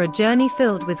prepared for a journey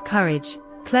filled with courage,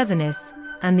 cleverness,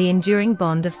 and the enduring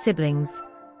bond of siblings.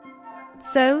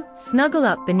 So, snuggle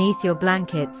up beneath your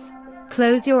blankets,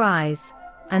 close your eyes,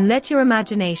 and let your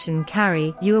imagination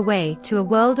carry you away to a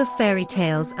world of fairy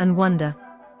tales and wonder.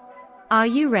 Are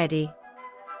you ready?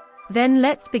 Then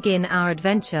let's begin our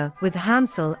adventure with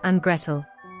Hansel and Gretel.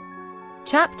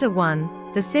 Chapter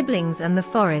 1: The Siblings and the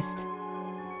Forest.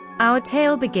 Our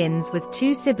tale begins with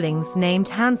two siblings named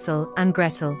Hansel and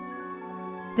Gretel.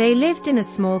 They lived in a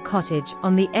small cottage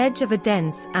on the edge of a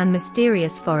dense and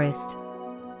mysterious forest.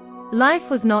 Life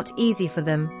was not easy for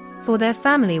them, for their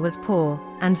family was poor,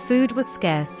 and food was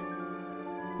scarce.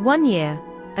 One year,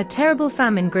 a terrible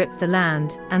famine gripped the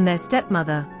land, and their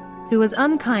stepmother, who was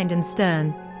unkind and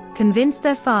stern, convinced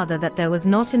their father that there was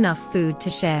not enough food to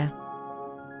share.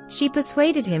 She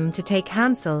persuaded him to take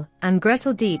Hansel and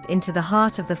Gretel deep into the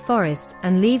heart of the forest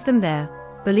and leave them there,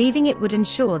 believing it would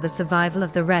ensure the survival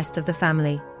of the rest of the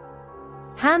family.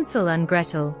 Hansel and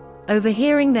Gretel,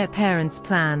 overhearing their parents'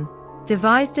 plan,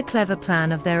 devised a clever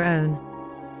plan of their own.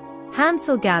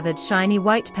 Hansel gathered shiny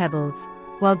white pebbles,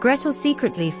 while Gretel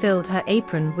secretly filled her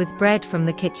apron with bread from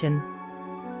the kitchen.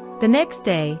 The next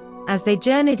day, as they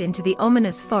journeyed into the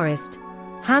ominous forest,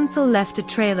 Hansel left a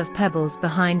trail of pebbles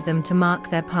behind them to mark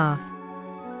their path.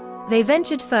 They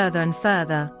ventured further and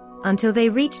further, until they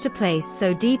reached a place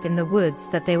so deep in the woods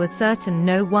that they were certain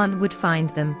no one would find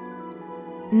them.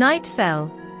 Night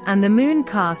fell, and the moon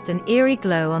cast an eerie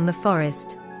glow on the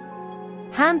forest.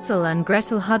 Hansel and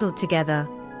Gretel huddled together,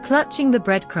 clutching the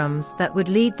breadcrumbs that would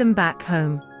lead them back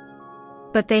home.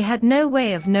 But they had no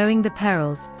way of knowing the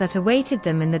perils that awaited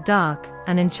them in the dark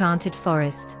and enchanted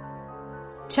forest.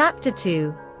 Chapter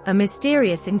 2: A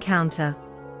Mysterious Encounter.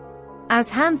 As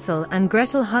Hansel and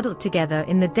Gretel huddled together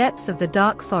in the depths of the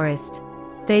dark forest,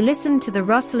 they listened to the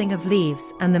rustling of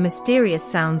leaves and the mysterious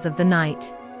sounds of the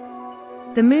night.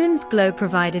 The moon's glow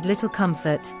provided little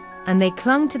comfort, and they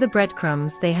clung to the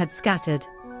breadcrumbs they had scattered,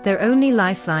 their only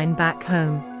lifeline back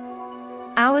home.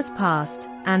 Hours passed,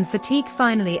 and fatigue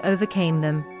finally overcame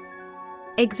them.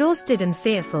 Exhausted and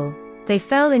fearful, they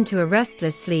fell into a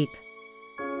restless sleep.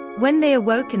 When they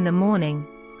awoke in the morning,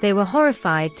 they were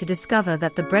horrified to discover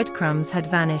that the breadcrumbs had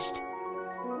vanished.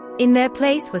 In their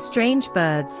place were strange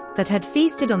birds that had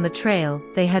feasted on the trail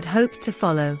they had hoped to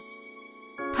follow.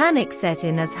 Panic set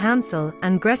in as Hansel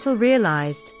and Gretel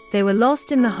realized they were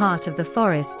lost in the heart of the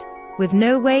forest, with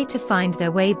no way to find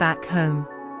their way back home.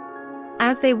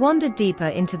 As they wandered deeper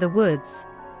into the woods,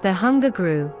 their hunger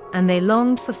grew, and they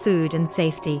longed for food and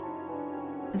safety.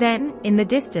 Then, in the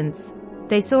distance,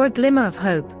 they saw a glimmer of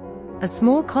hope, a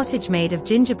small cottage made of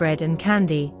gingerbread and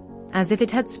candy, as if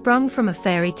it had sprung from a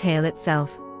fairy tale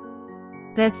itself.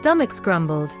 Their stomachs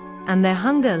grumbled, and their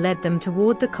hunger led them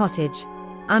toward the cottage,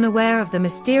 unaware of the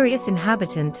mysterious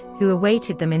inhabitant who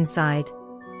awaited them inside.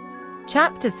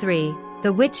 Chapter 3: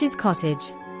 The Witch's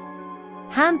Cottage.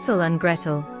 Hansel and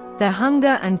Gretel, their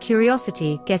hunger and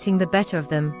curiosity getting the better of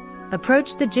them,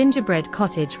 approached the gingerbread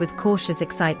cottage with cautious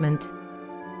excitement.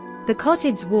 The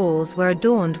cottage's walls were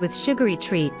adorned with sugary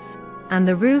treats, and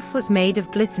the roof was made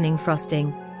of glistening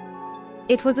frosting.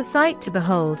 It was a sight to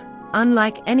behold,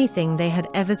 unlike anything they had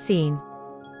ever seen.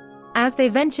 As they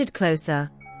ventured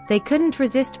closer, they couldn't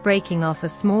resist breaking off a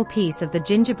small piece of the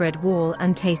gingerbread wall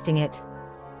and tasting it.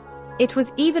 It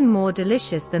was even more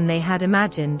delicious than they had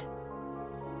imagined.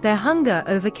 Their hunger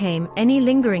overcame any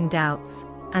lingering doubts,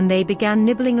 and they began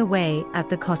nibbling away at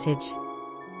the cottage.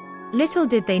 Little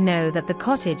did they know that the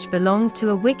cottage belonged to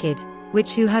a wicked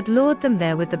witch who had lured them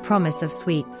there with the promise of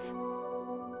sweets.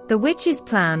 The witch's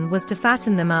plan was to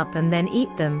fatten them up and then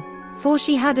eat them, for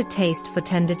she had a taste for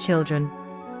tender children.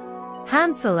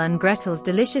 Hansel and Gretel's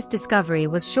delicious discovery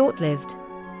was short-lived,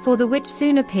 for the witch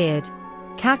soon appeared,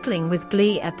 cackling with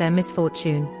glee at their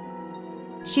misfortune.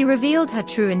 She revealed her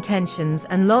true intentions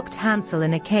and locked Hansel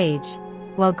in a cage,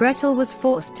 while Gretel was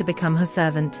forced to become her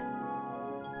servant.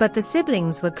 But the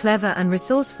siblings were clever and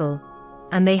resourceful,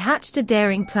 and they hatched a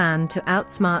daring plan to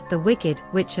outsmart the wicked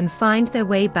witch and find their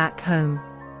way back home.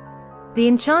 The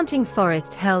enchanting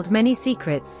forest held many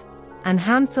secrets, and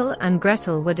Hansel and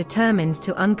Gretel were determined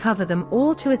to uncover them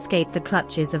all to escape the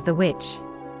clutches of the witch.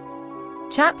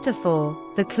 Chapter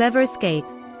 4: The Clever Escape.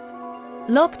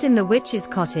 Locked in the witch's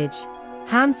cottage,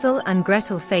 Hansel and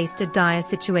Gretel faced a dire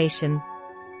situation.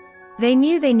 They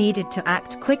knew they needed to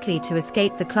act quickly to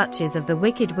escape the clutches of the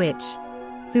wicked witch,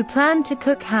 who planned to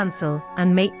cook Hansel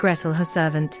and make Gretel her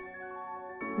servant.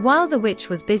 While the witch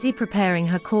was busy preparing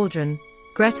her cauldron,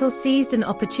 Gretel seized an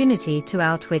opportunity to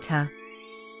outwit her.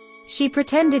 She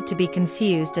pretended to be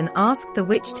confused and asked the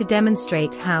witch to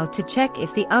demonstrate how to check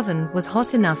if the oven was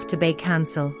hot enough to bake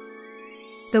Hansel.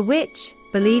 The witch,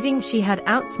 believing she had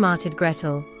outsmarted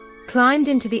Gretel, climbed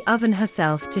into the oven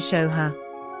herself to show her.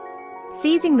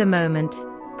 Seizing the moment,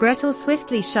 Gretel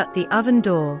swiftly shut the oven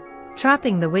door,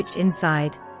 trapping the witch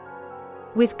inside.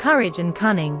 With courage and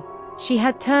cunning, she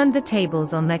had turned the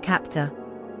tables on their captor.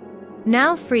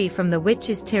 Now free from the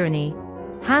witch's tyranny,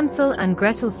 Hansel and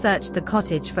Gretel searched the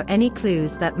cottage for any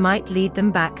clues that might lead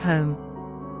them back home.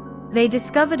 They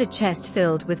discovered a chest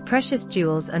filled with precious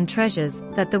jewels and treasures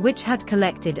that the witch had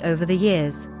collected over the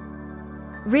years.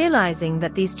 Realizing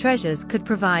that these treasures could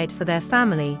provide for their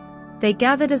family, they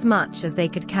gathered as much as they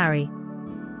could carry.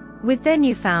 With their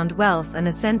newfound wealth and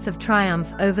a sense of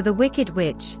triumph over the wicked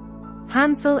witch,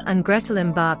 Hansel and Gretel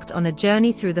embarked on a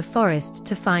journey through the forest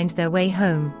to find their way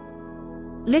home.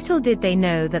 Little did they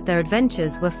know that their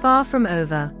adventures were far from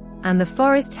over, and the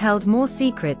forest held more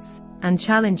secrets and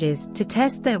challenges to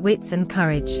test their wits and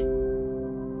courage.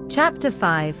 Chapter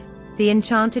 5: The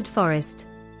Enchanted Forest.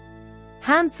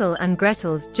 Hansel and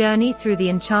Gretel's journey through the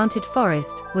enchanted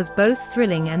forest was both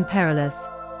thrilling and perilous.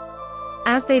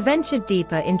 As they ventured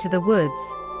deeper into the woods,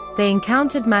 they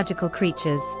encountered magical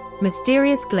creatures,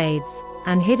 mysterious glades,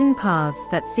 and hidden paths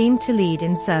that seemed to lead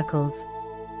in circles.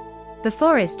 The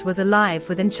forest was alive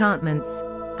with enchantments,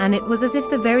 and it was as if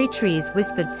the very trees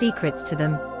whispered secrets to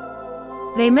them.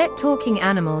 They met talking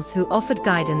animals who offered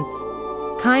guidance,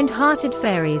 kind-hearted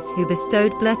fairies who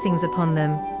bestowed blessings upon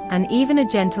them, and even a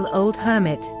gentle old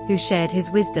hermit who shared his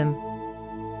wisdom.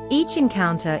 Each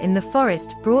encounter in the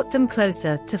forest brought them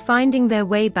closer to finding their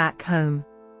way back home.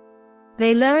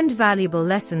 They learned valuable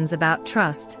lessons about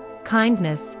trust,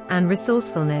 kindness, and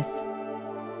resourcefulness.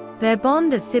 Their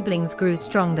bond as siblings grew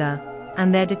stronger,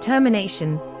 and their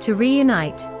determination to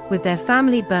reunite with their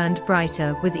family burned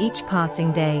brighter with each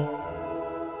passing day.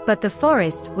 But the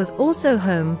forest was also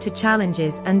home to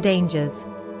challenges and dangers.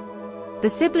 The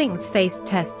siblings faced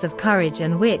tests of courage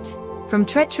and wit, from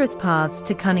treacherous paths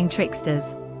to cunning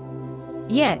tricksters.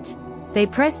 Yet, they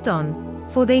pressed on,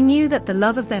 for they knew that the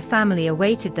love of their family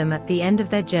awaited them at the end of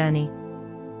their journey.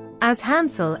 As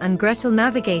Hansel and Gretel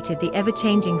navigated the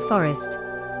ever-changing forest,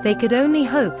 they could only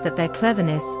hope that their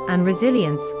cleverness and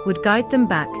resilience would guide them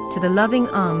back to the loving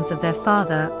arms of their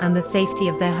father and the safety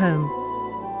of their home.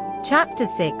 Chapter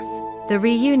 6: The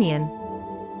Reunion.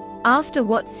 After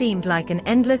what seemed like an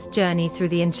endless journey through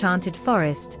the enchanted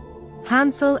forest,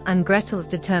 Hansel and Gretel's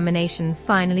determination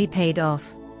finally paid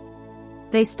off.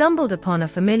 They stumbled upon a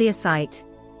familiar sight: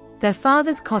 their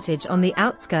father's cottage on the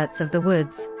outskirts of the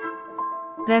woods.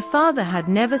 Their father had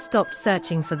never stopped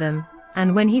searching for them,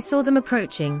 and when he saw them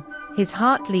approaching, his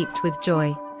heart leaped with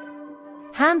joy.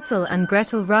 Hansel and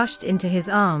Gretel rushed into his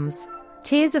arms,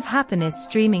 tears of happiness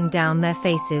streaming down their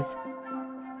faces.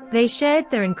 They shared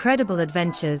their incredible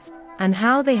adventures, and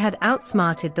how they had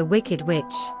outsmarted the wicked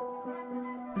witch.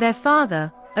 Their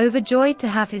father, overjoyed to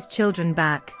have his children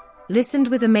back, listened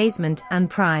with amazement and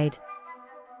pride.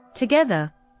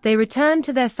 Together, they returned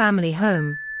to their family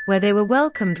home, where they were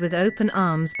welcomed with open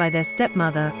arms by their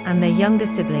stepmother and their younger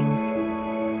siblings.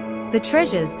 The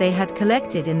treasures they had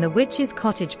collected in the witch's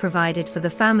cottage provided for the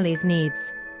family's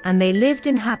needs, and they lived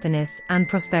in happiness and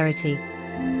prosperity.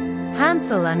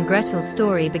 Hansel and Gretel's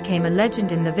story became a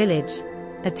legend in the village,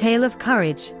 a tale of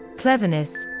courage,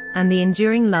 cleverness, and the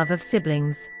enduring love of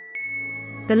siblings.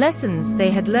 The lessons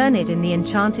they had learned in the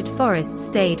enchanted forest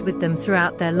stayed with them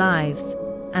throughout their lives,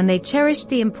 and they cherished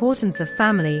the importance of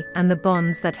family and the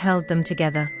bonds that held them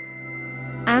together.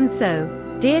 And so,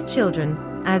 dear children,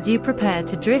 as you prepare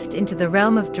to drift into the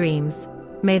realm of dreams,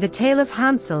 may the tale of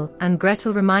Hansel and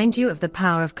Gretel remind you of the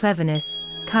power of cleverness,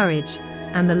 courage,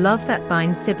 and the love that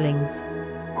binds siblings.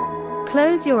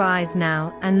 Close your eyes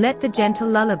now and let the gentle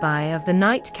lullaby of the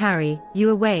night carry you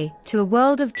away to a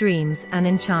world of dreams and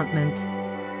enchantment.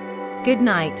 Good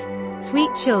night,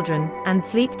 sweet children, and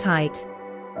sleep tight.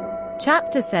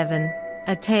 Chapter 7: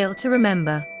 A Tale to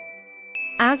Remember.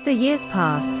 As the years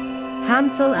passed,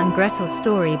 Hansel and Gretel's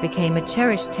story became a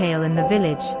cherished tale in the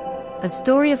village, a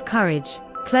story of courage,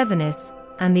 cleverness,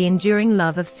 and the enduring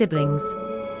love of siblings.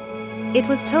 It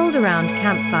was told around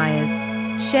campfires,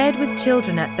 shared with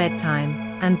children at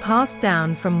bedtime, and passed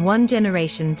down from one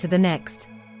generation to the next.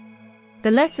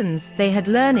 The lessons they had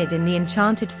learned in the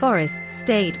enchanted forests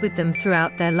stayed with them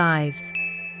throughout their lives.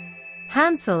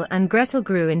 Hansel and Gretel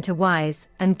grew into wise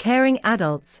and caring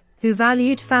adults who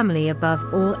valued family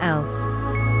above all else.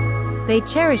 They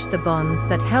cherished the bonds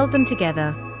that held them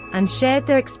together and shared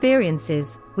their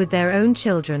experiences with their own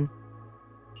children.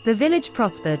 The village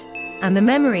prospered, and the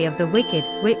memory of the wicked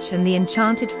witch and the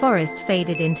enchanted forest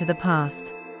faded into the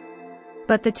past.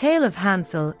 But the tale of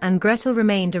Hansel and Gretel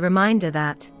remained a reminder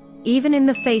that, even in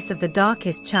the face of the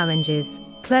darkest challenges,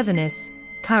 cleverness,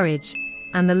 courage,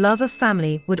 and the love of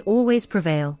family would always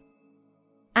prevail.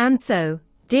 And so,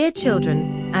 dear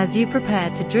children, as you prepare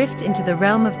to drift into the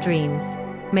realm of dreams,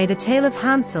 may the tale of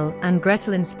Hansel and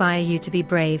Gretel inspire you to be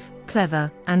brave,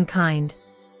 clever, and kind.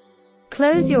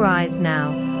 Close your eyes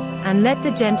now, and let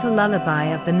the gentle lullaby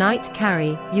of the night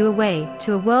carry you away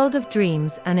to a world of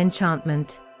dreams and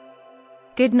enchantment.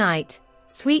 Good night,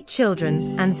 sweet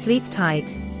children, and sleep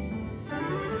tight.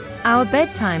 Our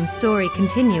bedtime story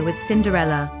continues with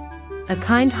Cinderella. A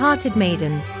kind-hearted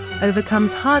maiden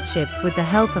overcomes hardship with the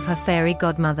help of her fairy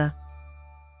godmother.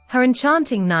 Her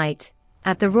enchanting night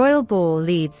at the royal ball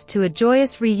leads to a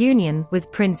joyous reunion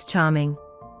with Prince Charming.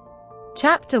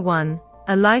 Chapter 1: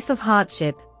 A Life of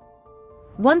Hardship.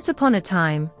 Once upon a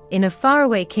time, in a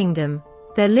faraway kingdom,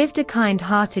 there lived a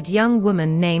kind-hearted young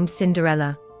woman named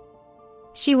Cinderella.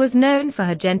 She was known for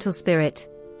her gentle spirit,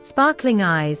 sparkling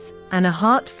eyes, and a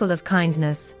heart full of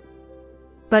kindness.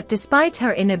 But despite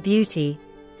her inner beauty,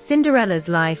 Cinderella's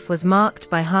life was marked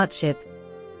by hardship.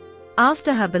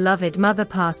 After her beloved mother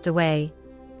passed away,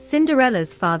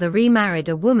 Cinderella's father remarried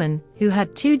a woman who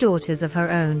had 2 daughters of her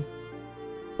own.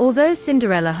 Although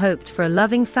Cinderella hoped for a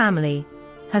loving family,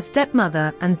 her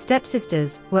stepmother and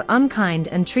stepsisters were unkind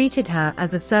and treated her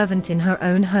as a servant in her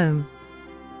own home.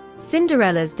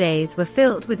 Cinderella's days were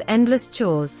filled with endless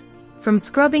chores, from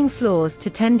scrubbing floors to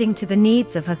tending to the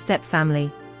needs of her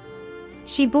stepfamily.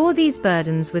 She bore these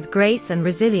burdens with grace and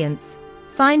resilience,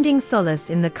 finding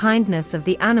solace in the kindness of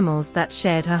the animals that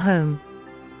shared her home.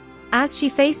 As she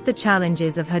faced the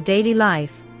challenges of her daily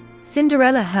life,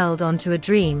 Cinderella held on to a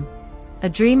dream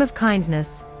of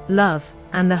kindness, love,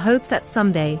 and the hope that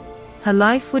someday, her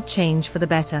life would change for the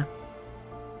better.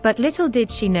 But little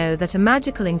did she know that a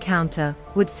magical encounter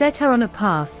would set her on a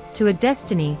path to a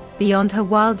destiny beyond her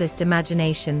wildest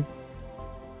imagination.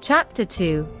 Chapter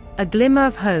 2: A Glimmer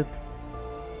of Hope.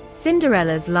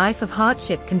 Cinderella's life of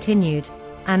hardship continued,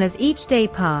 and as each day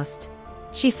passed,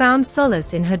 she found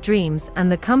solace in her dreams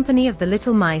and the company of the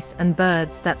little mice and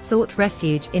birds that sought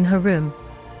refuge in her room.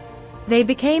 They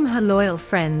became her loyal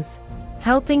friends,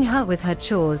 helping her with her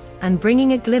chores and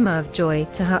bringing a glimmer of joy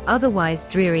to her otherwise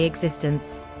dreary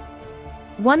existence.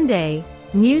 One day,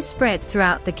 news spread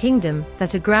throughout the kingdom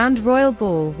that a grand royal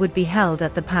ball would be held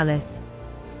at the palace.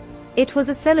 It was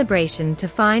a celebration to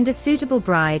find a suitable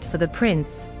bride for the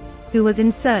prince, who was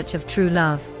in search of true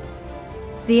love.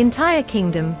 The entire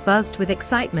kingdom buzzed with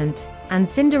excitement, and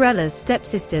Cinderella's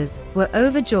stepsisters were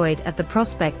overjoyed at the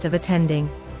prospect of attending.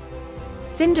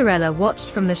 Cinderella watched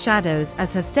from the shadows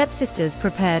as her stepsisters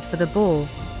prepared for the ball,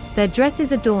 their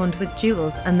dresses adorned with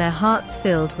jewels and their hearts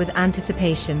filled with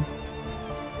anticipation.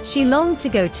 She longed to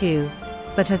go too,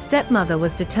 but her stepmother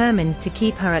was determined to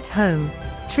keep her at home,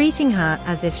 treating her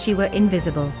as if she were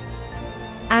invisible.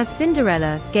 As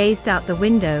Cinderella gazed out the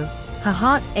window, her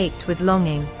heart ached with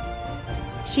longing.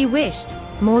 She wished,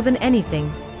 more than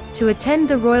anything, to attend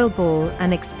the royal ball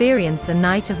and experience a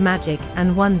night of magic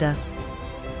and wonder.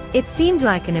 It seemed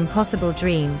like an impossible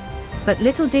dream, but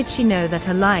little did she know that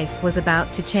her life was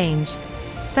about to change,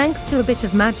 thanks to a bit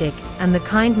of magic and the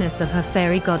kindness of her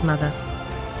fairy godmother.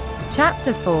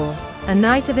 Chapter 4: A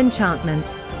Night of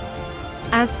Enchantment.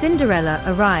 As Cinderella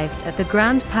arrived at the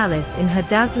grand palace in her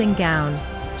dazzling gown,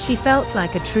 she felt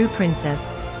like a true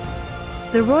princess.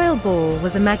 The royal ball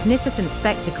was a magnificent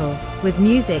spectacle, with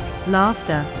music,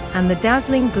 laughter, and the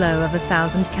dazzling glow of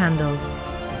 1,000 candles.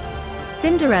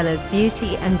 Cinderella's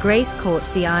beauty and grace caught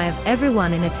the eye of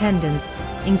everyone in attendance,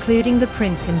 including the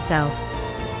prince himself.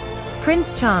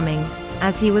 Prince Charming,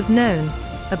 as he was known,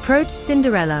 approached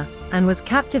Cinderella and was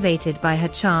captivated by her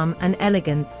charm and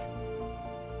elegance.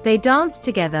 They danced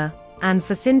together, and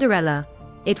for Cinderella,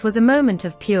 it was a moment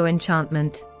of pure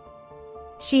enchantment.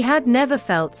 She had never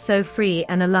felt so free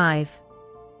and alive.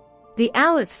 The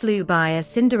hours flew by as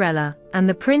Cinderella and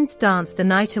the prince danced the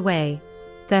night away,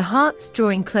 their hearts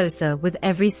drawing closer with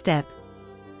every step.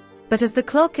 But as the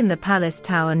clock in the palace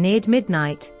tower neared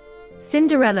midnight,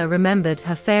 Cinderella remembered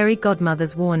her fairy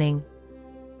godmother's warning.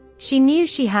 She knew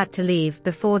she had to leave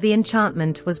before the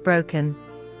enchantment was broken.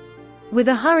 With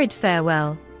a hurried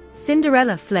farewell,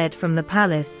 Cinderella fled from the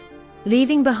palace,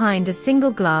 leaving behind a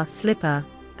single glass slipper,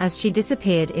 as she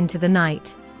disappeared into the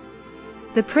night.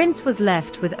 The prince was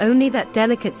left with only that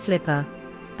delicate slipper,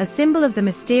 a symbol of the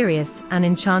mysterious and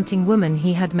enchanting woman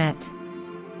he had met.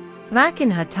 Back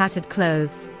in her tattered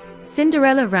clothes,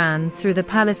 Cinderella ran through the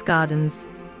palace gardens,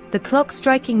 the clock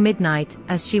striking midnight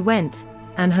as she went,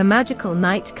 and her magical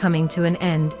night coming to an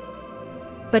end.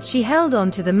 But she held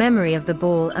on to the memory of the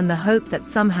ball and the hope that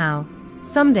somehow,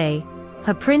 someday,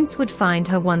 her prince would find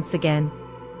her once again.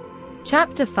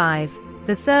 Chapter 5: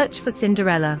 The Search for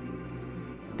Cinderella.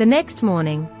 The next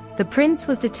morning, the prince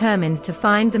was determined to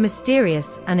find the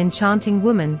mysterious and enchanting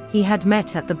woman he had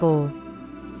met at the ball.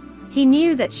 He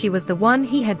knew that she was the one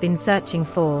he had been searching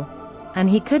for, and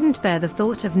he couldn't bear the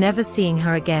thought of never seeing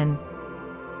her again.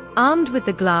 Armed with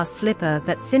the glass slipper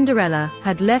that Cinderella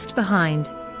had left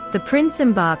behind, the prince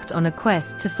embarked on a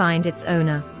quest to find its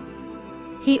owner.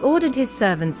 He ordered his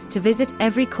servants to visit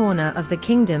every corner of the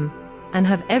kingdom, and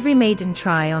have every maiden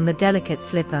try on the delicate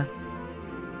slipper.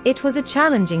 It was a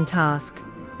challenging task,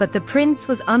 but the prince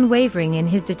was unwavering in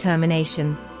his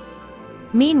determination.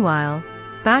 Meanwhile,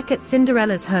 back at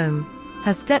Cinderella's home,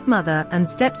 her stepmother and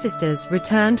stepsisters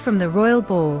returned from the royal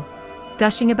ball,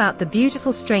 gushing about the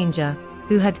beautiful stranger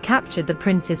who had captured the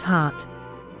prince's heart.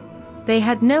 They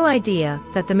had no idea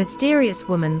that the mysterious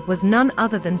woman was none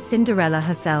other than Cinderella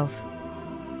herself.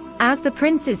 As the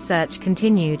prince's search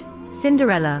continued,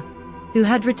 Cinderella, who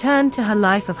had returned to her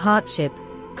life of hardship,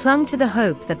 clung to the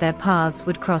hope that their paths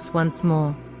would cross once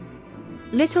more.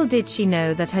 Little did she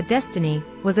know that her destiny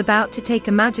was about to take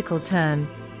a magical turn,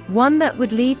 one that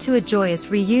would lead to a joyous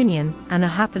reunion and a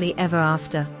happily ever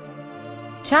after.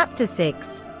 Chapter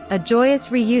 6: A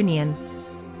Joyous Reunion.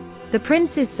 The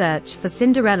prince's search for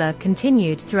Cinderella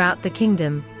continued throughout the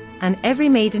kingdom, and every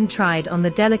maiden tried on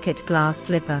the delicate glass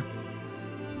slipper.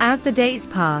 As the days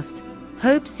passed,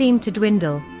 hope seemed to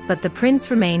dwindle, but the prince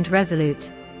remained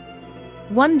resolute.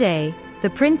 One day, the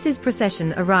prince's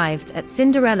procession arrived at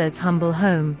Cinderella's humble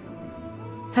home.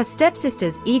 Her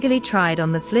stepsisters eagerly tried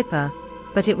on the slipper,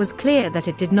 but it was clear that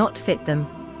it did not fit them.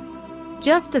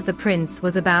 Just as the prince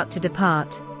was about to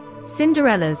depart,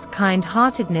 Cinderella's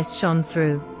kind-heartedness shone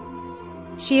through.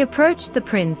 She approached the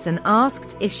prince and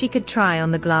asked if she could try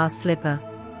on the glass slipper.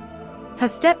 Her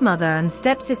stepmother and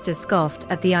stepsister scoffed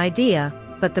at the idea,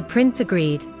 but the prince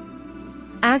agreed.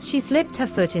 As she slipped her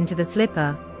foot into the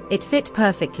slipper, it fit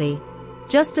perfectly,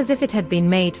 just as if it had been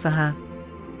made for her.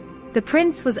 The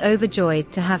prince was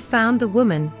overjoyed to have found the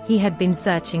woman he had been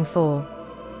searching for.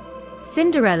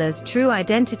 Cinderella's true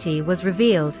identity was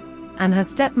revealed, and her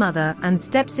stepmother and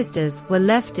stepsisters were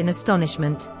left in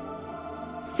astonishment.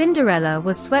 Cinderella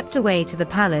was swept away to the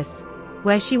palace,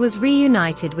 where she was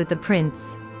reunited with the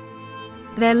prince.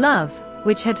 Their love,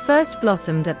 which had first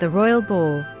blossomed at the royal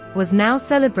ball, was now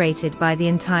celebrated by the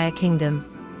entire kingdom.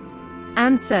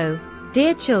 And so,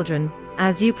 dear children,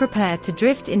 as you prepare to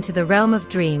drift into the realm of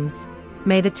dreams,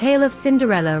 may the tale of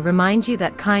Cinderella remind you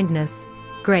that kindness,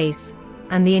 grace,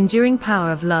 and the enduring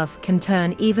power of love can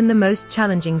turn even the most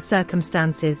challenging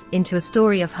circumstances into a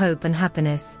story of hope and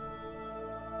happiness.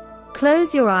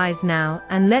 Close your eyes now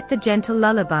and let the gentle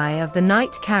lullaby of the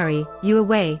night carry you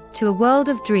away to a world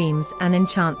of dreams and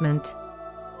enchantment.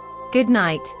 Good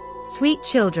night, sweet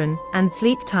children, and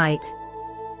sleep tight.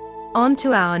 On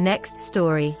to our next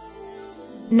story.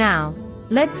 Now,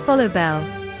 let's follow Belle,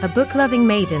 a book-loving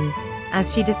maiden,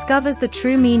 as she discovers the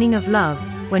true meaning of love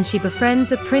when she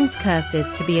befriends a prince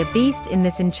cursed to be a beast in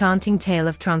this enchanting tale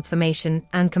of transformation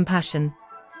and compassion.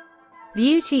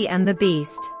 Beauty and the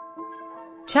Beast.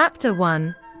 Chapter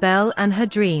 1: Belle and Her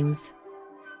Dreams.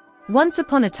 Once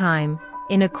upon a time,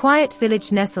 in a quiet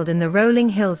village nestled in the rolling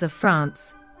hills of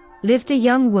France, lived a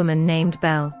young woman named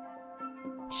Belle.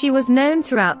 She was known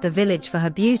throughout the village for her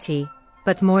beauty,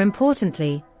 but more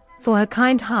importantly, for her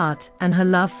kind heart and her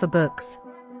love for books.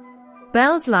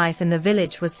 Belle's life in the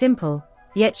village was simple,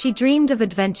 yet she dreamed of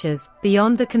adventures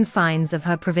beyond the confines of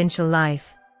her provincial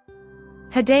life.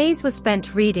 Her days were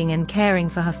spent reading and caring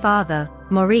for her father,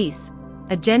 Maurice,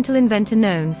 a gentle inventor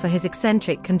known for his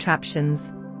eccentric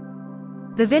contraptions.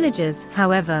 The villagers,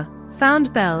 however,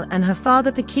 found Belle and her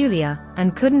father peculiar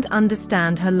and couldn't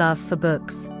understand her love for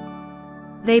books.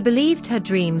 They believed her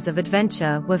dreams of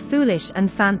adventure were foolish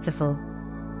and fanciful.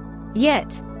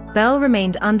 Yet, Belle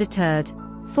remained undeterred,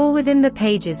 for within the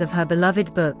pages of her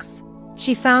beloved books,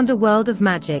 she found a world of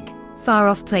magic,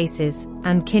 far-off places,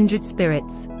 and kindred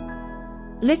spirits.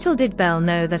 Little did Belle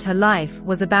know that her life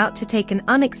was about to take an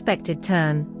unexpected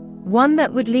turn, one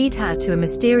that would lead her to a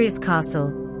mysterious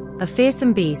castle, a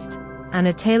fearsome beast, and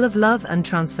a tale of love and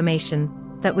transformation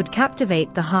that would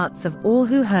captivate the hearts of all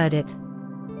who heard it.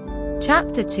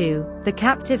 Chapter 2: The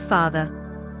Captive Father.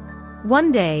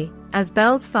 One day, as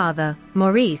Belle's father,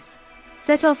 Maurice,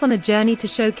 set off on a journey to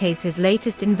showcase his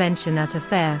latest invention at a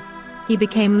fair, he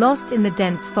became lost in the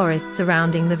dense forest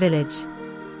surrounding the village.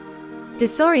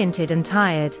 Disoriented and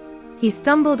tired, he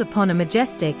stumbled upon a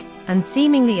majestic and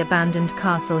seemingly abandoned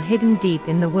castle hidden deep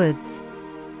in the woods.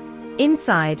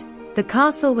 Inside, the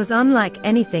castle was unlike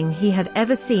anything he had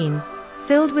ever seen,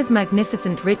 filled with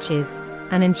magnificent riches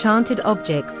and enchanted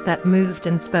objects that moved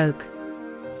and spoke.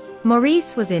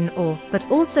 Maurice was in awe but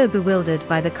also bewildered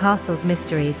by the castle's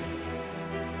mysteries.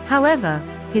 However,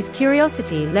 his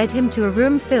curiosity led him to a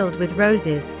room filled with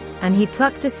roses, and he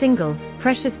plucked a single,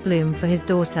 precious bloom for his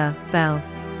daughter, Belle.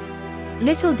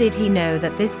 Little did he know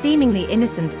that this seemingly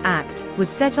innocent act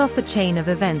would set off a chain of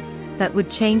events that would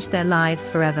change their lives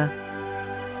forever.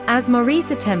 As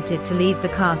Maurice attempted to leave the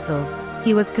castle,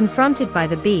 he was confronted by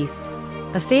the beast,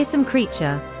 a fearsome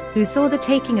creature, who saw the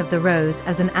taking of the rose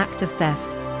as an act of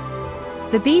theft.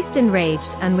 The beast,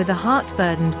 enraged and with a heart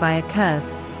burdened by a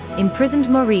curse, imprisoned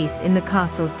Maurice in the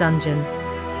castle's dungeon.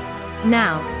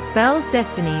 Now, Belle's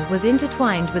destiny was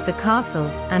intertwined with the castle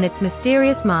and its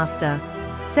mysterious master,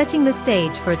 setting the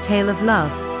stage for a tale of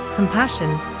love, compassion,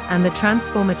 and the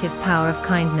transformative power of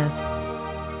kindness.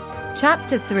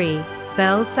 Chapter 3: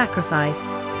 Belle's Sacrifice.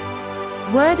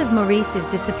 Word of Maurice's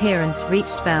disappearance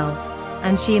reached Belle,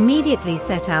 and she immediately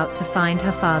set out to find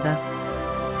her father.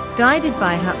 Guided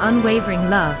by her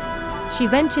unwavering love, she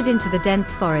ventured into the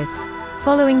dense forest,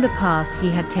 following the path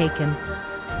he had taken.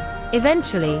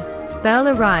 Eventually, Belle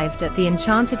arrived at the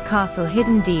enchanted castle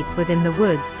hidden deep within the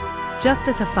woods, just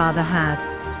as her father had.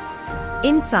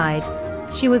 Inside,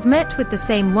 she was met with the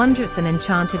same wondrous and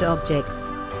enchanted objects,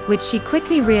 which she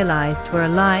quickly realized were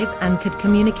alive and could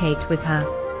communicate with her.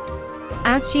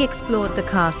 As she explored the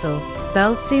castle,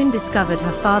 Belle soon discovered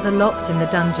her father locked in the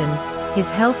dungeon, his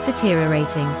health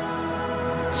deteriorating.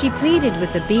 She pleaded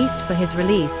with the beast for his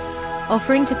release,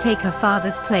 offering to take her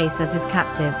father's place as his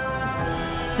captive.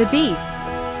 The beast,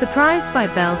 surprised by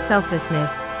Belle's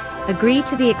selflessness, agreed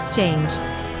to the exchange,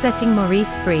 setting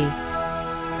Maurice free.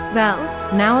 Belle,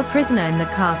 now a prisoner in the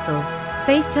castle,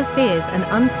 faced her fears and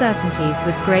uncertainties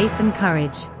with grace and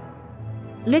courage.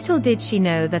 Little did she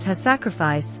know that her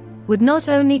sacrifice would not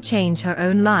only change her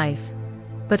own life,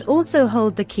 but also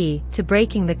hold the key to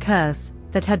breaking the curse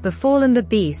that had befallen the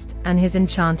beast and his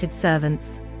enchanted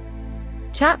servants.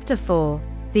 Chapter 4: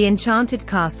 The Enchanted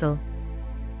Castle.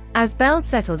 As Belle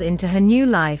settled into her new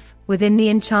life within the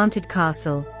enchanted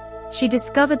castle, she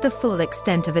discovered the full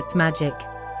extent of its magic.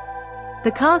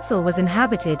 The castle was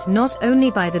inhabited not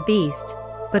only by the beast,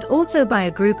 but also by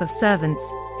a group of servants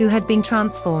who had been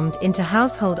transformed into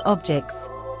household objects,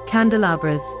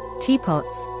 candelabras,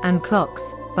 teapots, and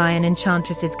clocks, by an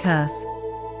enchantress's curse.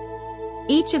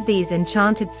 Each of these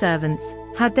enchanted servants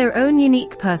had their own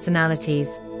unique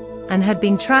personalities, and had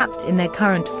been trapped in their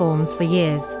current forms for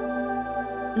years.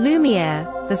 Lumiere,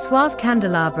 the suave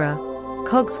candelabra,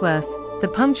 Cogsworth, the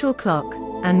punctual clock,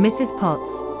 and Mrs.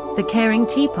 Potts, the caring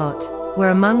teapot, were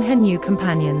among her new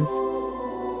companions.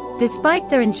 Despite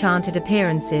their enchanted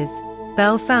appearances,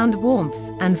 Belle found warmth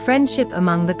and friendship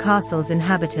among the castle's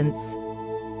inhabitants.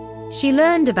 She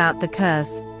learned about the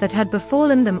curse that had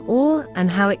befallen them all and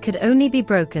how it could only be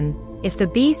broken if the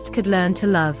beast could learn to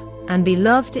love and be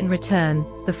loved in return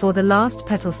before the last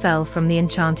petal fell from the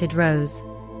enchanted rose.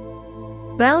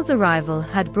 Belle's arrival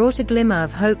had brought a glimmer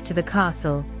of hope to the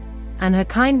castle, and her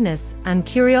kindness and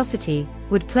curiosity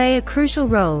would play a crucial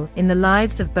role in the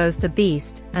lives of both the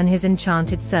beast and his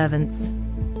enchanted servants.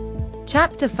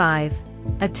 Chapter 5: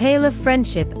 A Tale of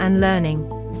Friendship and Learning.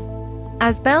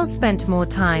 As Belle spent more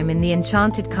time in the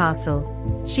enchanted castle,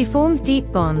 she formed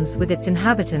deep bonds with its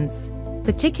inhabitants,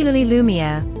 particularly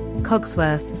Lumiere,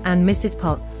 Cogsworth, and Mrs.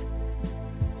 Potts.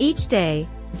 Each day,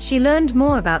 she learned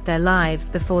more about their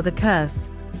lives before the curse,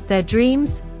 their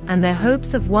dreams, and their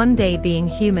hopes of one day being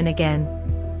human again.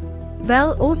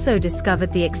 Belle also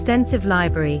discovered the extensive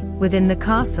library within the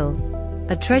castle,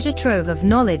 a treasure trove of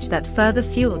knowledge that further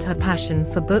fueled her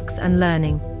passion for books and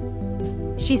learning.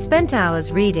 She spent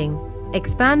hours reading,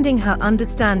 expanding her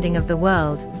understanding of the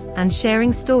world, and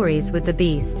sharing stories with the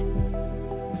beast.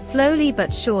 Slowly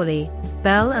but surely,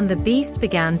 Belle and the beast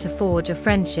began to forge a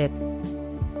friendship.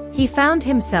 He found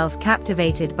himself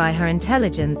captivated by her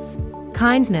intelligence,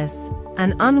 kindness,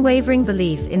 and unwavering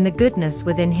belief in the goodness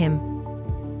within him.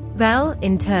 Belle,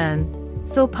 in turn,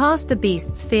 saw past the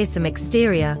beast's fearsome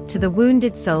exterior to the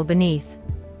wounded soul beneath.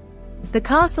 The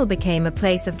castle became a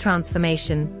place of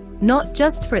transformation, not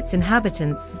just for its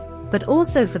inhabitants, but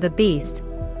also for the beast,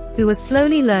 who was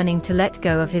slowly learning to let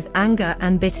go of his anger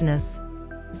and bitterness.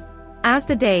 As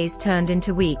the days turned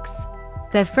into weeks,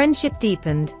 Their friendship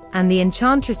deepened, and the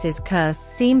enchantress's curse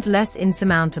seemed less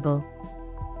insurmountable.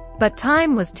 But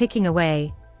time was ticking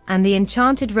away, and the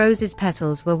enchanted rose's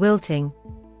petals were wilting.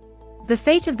 The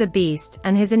fate of the beast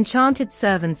and his enchanted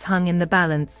servants hung in the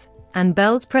balance, and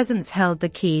Belle's presence held the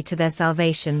key to their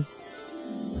salvation.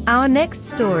 Our next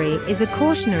story is a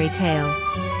cautionary tale.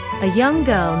 A young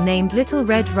girl named Little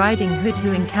Red Riding Hood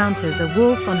who encounters a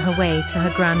wolf on her way to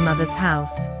her grandmother's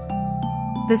house.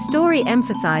 The story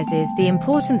emphasizes the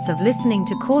importance of listening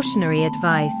to cautionary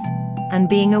advice and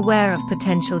being aware of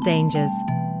potential dangers.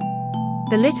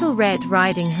 The Little Red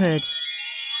Riding Hood.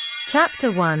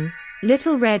 Chapter 1: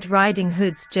 Little Red Riding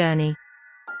Hood's Journey.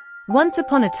 Once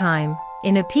upon a time,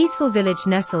 in a peaceful village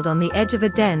nestled on the edge of a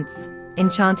dense,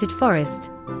 enchanted forest,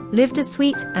 lived a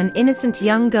sweet and innocent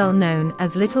young girl known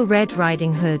as Little Red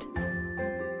Riding Hood.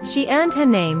 She earned her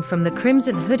name from the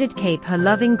crimson hooded cape her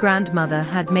loving grandmother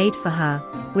had made for her,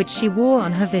 which she wore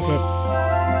on her visits.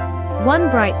 One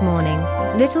bright morning,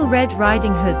 Little Red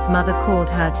Riding Hood's mother called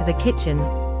her to the kitchen,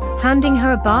 handing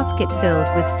her a basket filled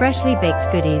with freshly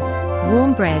baked goodies,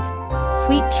 warm bread,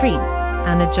 sweet treats,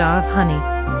 and a jar of honey.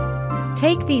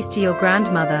 "Take these to your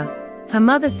grandmother," her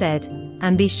mother said,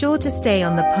 "and be sure to stay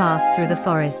on the path through the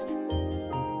forest.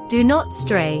 Do not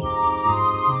stray."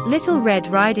 Little Red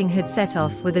Riding Hood set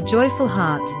off with a joyful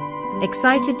heart,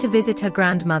 excited to visit her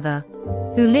grandmother,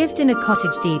 who lived in a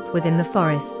cottage deep within the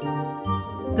forest.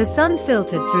 The sun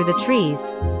filtered through the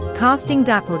trees, casting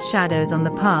dappled shadows on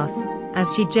the path,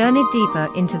 as she journeyed deeper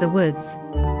into the woods.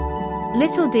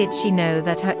 Little did she know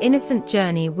that her innocent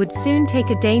journey would soon take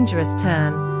a dangerous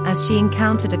turn, as she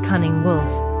encountered a cunning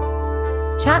wolf.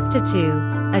 Chapter 2: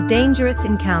 A Dangerous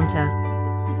Encounter.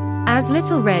 As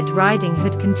Little Red Riding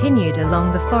Hood continued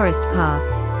along the forest path,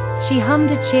 she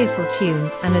hummed a cheerful tune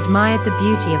and admired the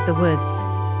beauty of the woods.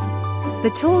 The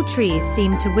tall trees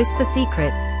seemed to whisper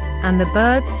secrets, and the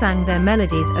birds sang their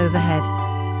melodies overhead.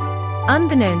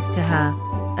 Unbeknownst to her,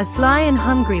 a sly and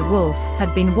hungry wolf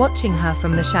had been watching her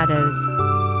from the shadows.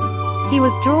 He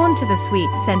was drawn to the sweet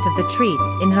scent of the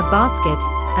treats in her basket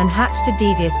and hatched a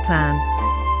devious plan.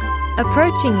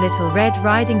 Approaching Little Red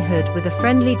Riding Hood with a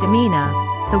friendly demeanor,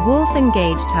 the wolf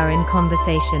engaged her in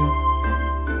conversation.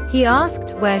 He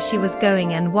asked where she was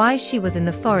going and why she was in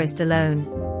the forest alone.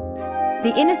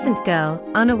 The innocent girl,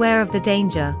 unaware of the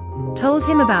danger, told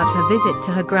him about her visit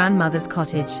to her grandmother's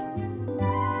cottage.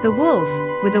 The wolf,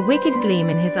 with a wicked gleam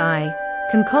in his eye,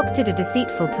 concocted a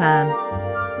deceitful plan.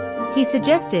 He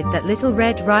suggested that Little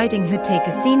Red Riding Hood take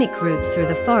a scenic route through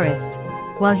the forest,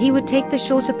 while he would take the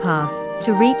shorter path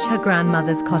to reach her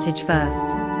grandmother's cottage first.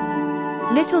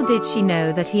 Little did she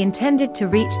know that he intended to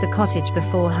reach the cottage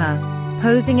before her,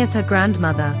 posing as her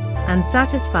grandmother, and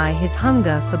satisfy his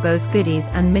hunger for both goodies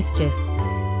and mischief.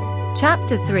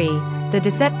 Chapter 3: The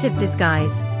Deceptive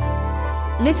Disguise.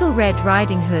 Little Red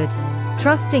Riding Hood,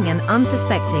 trusting and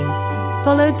unsuspecting,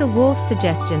 followed the wolf's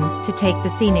suggestion to take the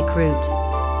scenic route.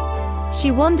 She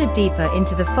wandered deeper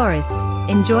into the forest,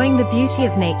 enjoying the beauty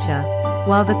of nature,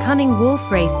 while the cunning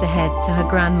wolf raced ahead to her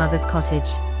grandmother's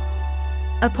cottage.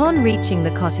 Upon reaching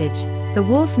the cottage, the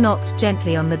wolf knocked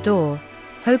gently on the door,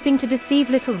 hoping to deceive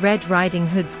Little Red Riding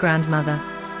Hood's grandmother.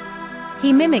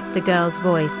 He mimicked the girl's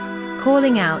voice,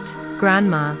 calling out,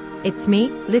 "Grandma, it's me,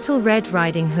 Little Red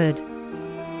Riding Hood.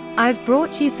 I've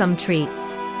brought you some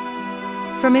treats."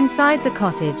 From inside the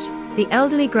cottage, the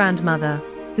elderly grandmother,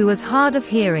 who was hard of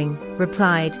hearing,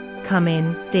 replied, "Come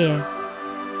in, dear."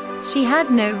 She had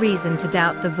no reason to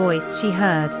doubt the voice she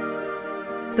heard.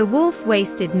 The wolf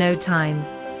wasted no time.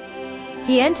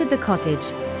 He entered the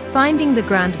cottage, finding the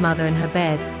grandmother in her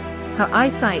bed, her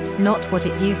eyesight not what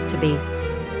it used to be.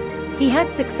 He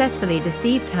had successfully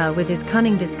deceived her with his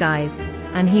cunning disguise,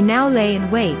 and he now lay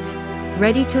in wait,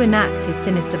 ready to enact his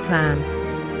sinister plan.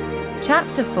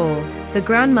 Chapter 4: The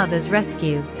Grandmother's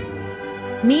Rescue.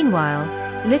 Meanwhile,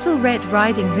 Little Red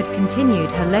Riding Hood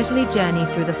continued her leisurely journey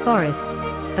through the forest,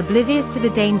 oblivious to the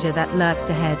danger that lurked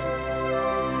ahead.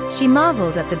 She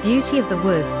marveled at the beauty of the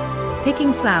woods,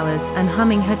 picking flowers and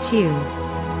humming her tune.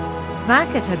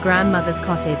 Back at her grandmother's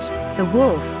cottage, the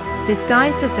wolf,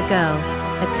 disguised as the girl,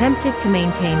 attempted to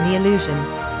maintain the illusion.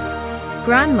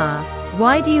 "Grandma,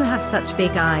 why do you have such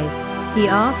big eyes?" he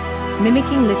asked,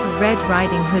 mimicking Little Red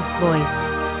Riding Hood's voice.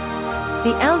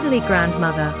 The elderly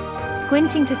grandmother,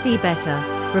 squinting to see better,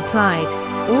 replied,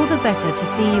 "All the better to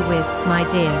see you with, my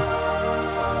dear."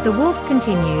 The wolf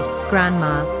continued,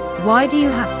 "Grandma, why do you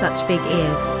have such big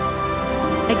ears?"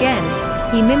 Again,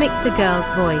 he mimicked the girl's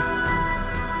voice.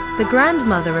 The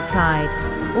grandmother replied,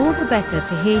 "All the better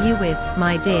to hear you with,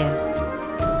 my dear."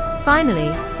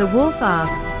 Finally, the wolf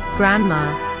asked, "Grandma,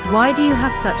 why do you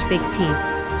have such big teeth?"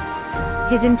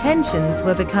 His intentions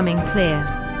were becoming clear.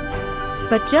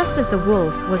 But just as the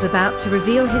wolf was about to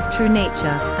reveal his true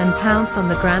nature and pounce on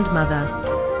the grandmother,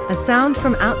 a sound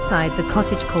from outside the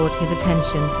cottage caught his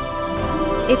attention.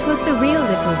 It was the real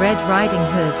Little Red Riding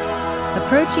Hood,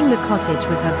 approaching the cottage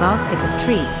with her basket of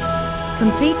treats,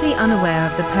 completely unaware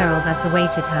of the peril that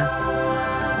awaited her.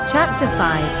 Chapter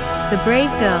 5: The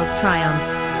Brave Girl's Triumph.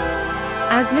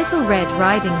 As Little Red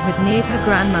Riding Hood neared her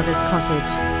grandmother's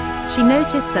cottage, she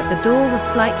noticed that the door was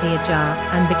slightly ajar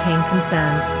and became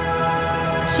concerned.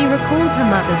 She recalled her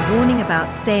mother's warning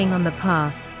about staying on the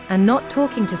path and not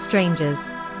talking to strangers,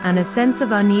 and a sense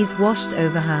of unease washed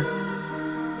over her.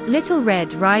 Little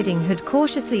Red Riding Hood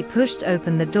cautiously pushed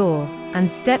open the door and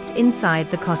stepped inside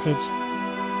the cottage.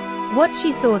 What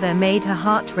she saw there made her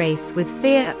heart race with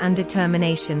fear and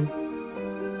determination.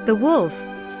 The wolf,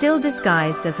 still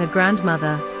disguised as her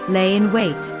grandmother, lay in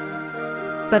wait.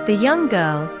 But the young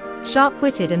girl,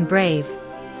 sharp-witted and brave,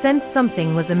 sensed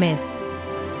something was amiss.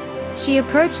 She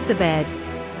approached the bed,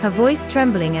 her voice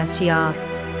trembling as she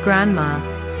asked, "Grandma,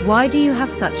 why do you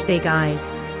have such big eyes?"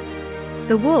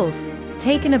 The wolf,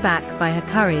 taken aback by her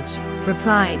courage,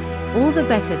 replied, "All the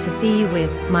better to see you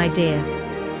with, my dear."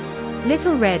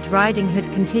 Little Red Riding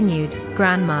Hood continued,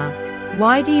 "Grandma,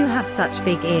 why do you have such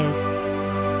big ears?"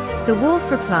 The wolf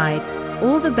replied,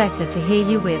 "All the better to hear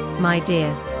you with, my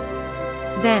dear."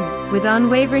 Then, with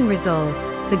unwavering resolve,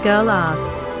 the girl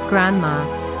asked, "Grandma,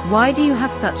 why do you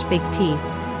have such big teeth?"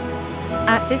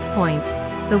 At this point,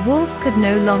 the wolf could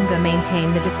no longer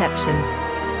maintain the deception.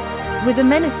 With a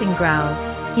menacing growl,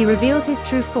 he revealed his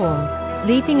true form,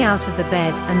 leaping out of the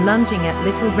bed and lunging at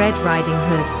Little Red Riding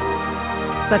Hood.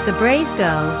 But the brave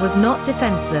girl was not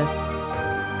defenseless.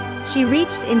 She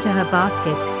reached into her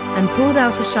basket and pulled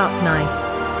out a sharp knife,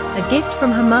 a gift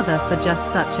from her mother for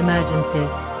just such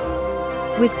emergencies.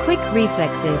 With quick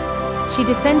reflexes, she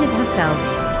defended herself,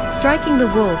 striking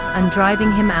the wolf and driving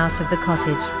him out of the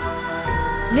cottage.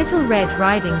 Little Red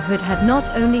Riding Hood had not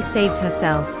only saved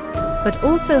herself, but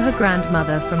also her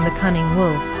grandmother from the cunning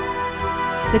wolf.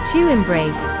 The two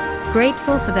embraced,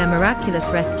 grateful for their miraculous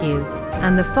rescue,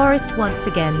 and the forest once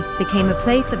again became a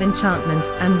place of enchantment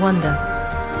and wonder.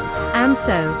 And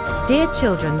so, dear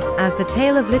children, as the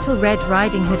tale of Little Red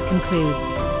Riding Hood concludes,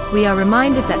 we are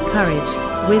reminded that courage,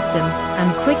 wisdom,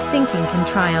 and quick thinking can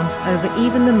triumph over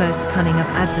even the most cunning of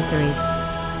adversaries.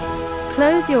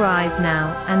 Close your eyes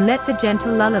now and let the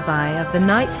gentle lullaby of the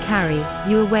night carry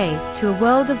you away to a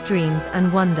world of dreams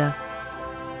and wonder.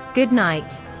 Good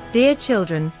night, dear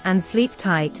children, and sleep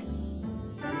tight.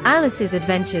 Alice's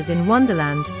Adventures in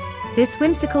Wonderland. This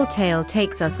whimsical tale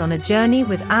takes us on a journey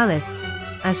with Alice,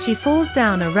 as she falls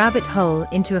down a rabbit hole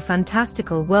into a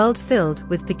fantastical world filled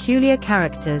with peculiar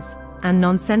characters and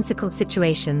nonsensical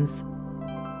situations.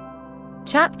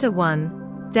 Chapter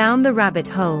 1: Down the Rabbit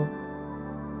Hole.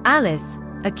 Alice,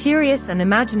 a curious and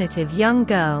imaginative young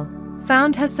girl,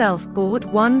 found herself bored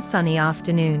one sunny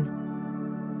afternoon.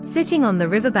 Sitting on the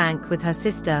riverbank with her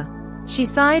sister, she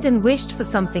sighed and wished for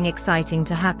something exciting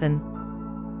to happen.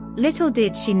 Little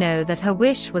did she know that her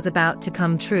wish was about to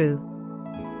come true.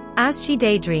 As she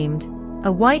daydreamed,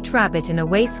 a white rabbit in a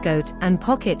waistcoat and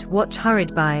pocket watch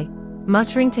hurried by,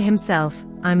 muttering to himself,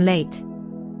 "I'm late.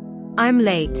 I'm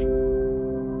late."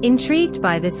 Intrigued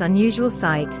by this unusual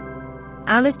sight,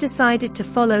 Alice decided to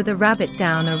follow the rabbit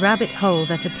down a rabbit hole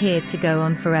that appeared to go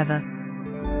on forever.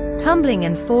 Tumbling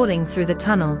and falling through the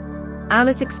tunnel,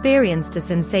 Alice experienced a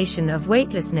sensation of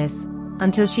weightlessness,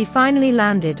 until she finally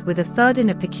landed with a thud in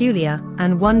a peculiar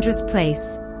and wondrous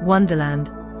place, Wonderland.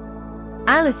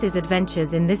 Alice's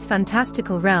adventures in this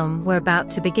fantastical realm were about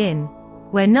to begin,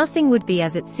 where nothing would be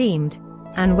as it seemed,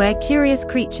 and where curious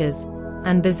creatures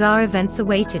and bizarre events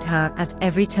awaited her at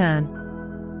every turn.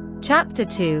 Chapter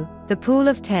 2: The Pool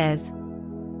of Tears.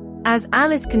 As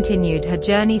Alice continued her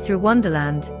journey through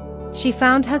Wonderland, she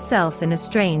found herself in a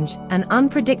strange and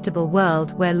unpredictable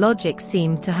world where logic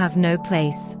seemed to have no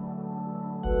place.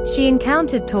 She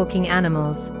encountered talking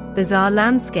animals, bizarre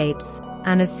landscapes,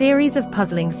 and a series of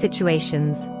puzzling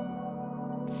situations.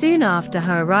 Soon after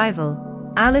her arrival,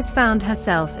 Alice found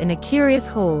herself in a curious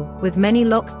hall with many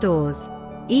locked doors,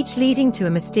 each leading to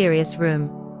a mysterious room.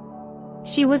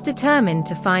 She was determined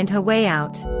to find her way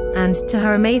out, and, to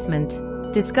her amazement,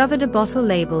 discovered a bottle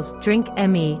labeled "Drink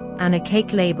Me" and a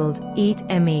cake labeled "Eat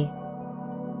Me."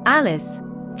 Alice,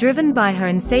 driven by her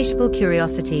insatiable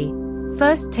curiosity,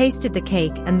 first tasted the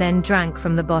cake and then drank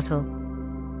from the bottle.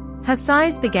 Her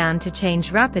size began to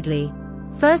change rapidly,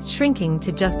 first shrinking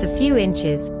to just a few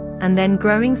inches, and then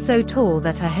growing so tall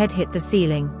that her head hit the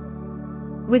ceiling.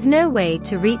 With no way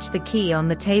to reach the key on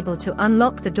the table to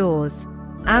unlock the doors,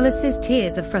 Alice's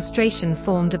tears of frustration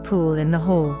formed a pool in the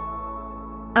hall.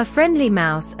 A friendly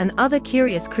mouse and other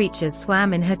curious creatures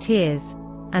swam in her tears,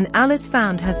 and Alice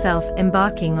found herself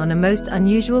embarking on a most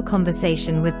unusual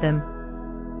conversation with them.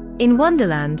 In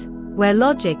Wonderland, where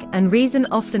logic and reason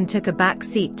often took a back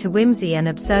seat to whimsy and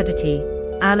absurdity,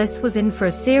 Alice was in for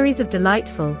a series of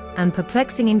delightful and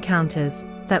perplexing encounters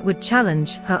that would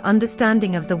challenge her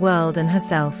understanding of the world and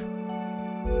herself.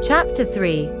 Chapter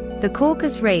 3: The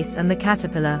Caucus Race and the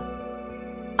Caterpillar.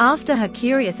 After her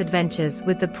curious adventures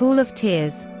with the Pool of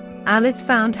Tears, Alice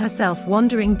found herself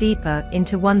wandering deeper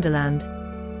into Wonderland.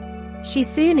 She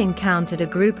soon encountered a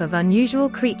group of unusual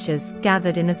creatures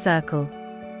gathered in a circle.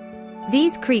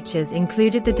 These creatures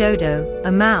included the dodo,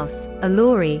 a mouse, a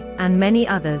lory, and many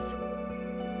others.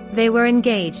 They were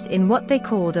engaged in what they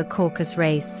called a caucus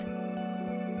race.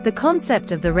 The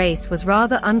concept of the race was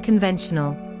rather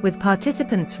unconventional, with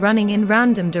participants running in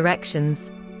random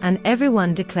directions, and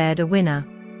everyone declared a winner.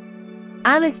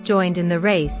 Alice joined in the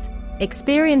race,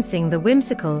 experiencing the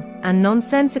whimsical and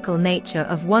nonsensical nature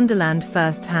of Wonderland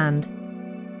firsthand.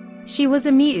 She was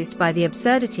amused by the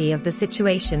absurdity of the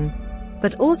situation,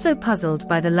 but also puzzled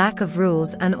by the lack of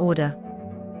rules and order.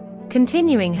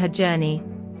 Continuing her journey,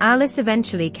 Alice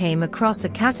eventually came across a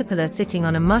caterpillar sitting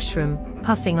on a mushroom,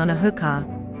 puffing on a hookah.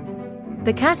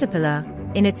 The caterpillar,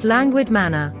 in its languid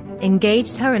manner,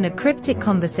 engaged her in a cryptic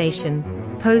conversation,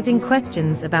 posing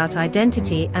questions about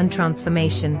identity and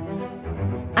transformation.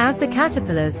 As the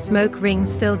caterpillar's smoke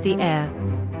rings filled the air,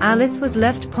 Alice was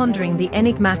left pondering the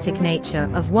enigmatic nature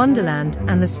of Wonderland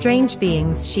and the strange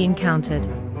beings she encountered.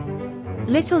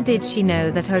 Little did she know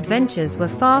that her adventures were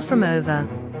far from over,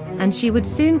 and she would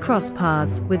soon cross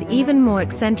paths with even more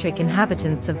eccentric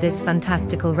inhabitants of this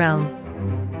fantastical realm.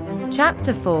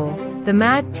 Chapter 4: The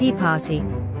Mad Tea Party.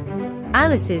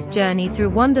 Alice's journey through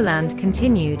Wonderland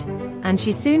continued, and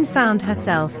she soon found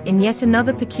herself in yet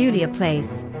another peculiar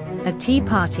place, a tea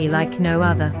party like no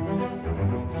other.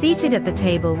 Seated at the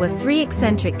table were three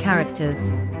eccentric characters: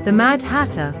 the Mad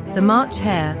Hatter, the March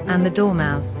Hare, and the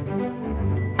Dormouse.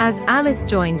 As Alice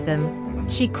joined them,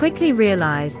 she quickly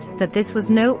realized that this was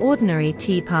no ordinary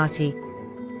tea party.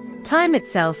 Time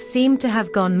itself seemed to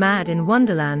have gone mad in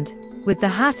Wonderland, with the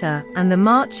Hatter and the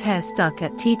March Hare stuck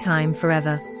at tea time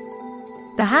forever.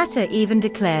 The Hatter even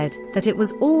declared that it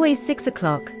was always 6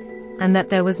 o'clock, and that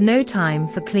there was no time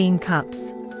for clean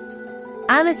cups.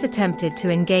 Alice attempted to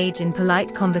engage in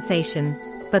polite conversation,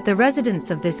 but the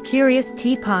residents of this curious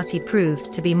tea party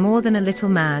proved to be more than a little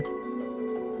mad.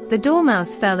 The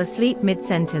Dormouse fell asleep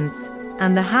mid-sentence,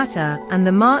 and the Hatter and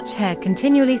the March Hare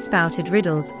continually spouted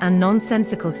riddles and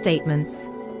nonsensical statements.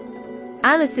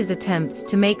 Alice's attempts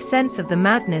to make sense of the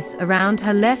madness around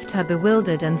her left her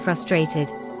bewildered and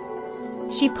frustrated.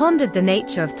 She pondered the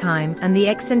nature of time and the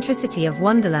eccentricity of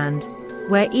Wonderland,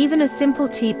 where even a simple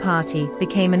tea party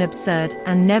became an absurd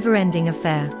and never-ending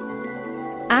affair.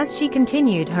 As she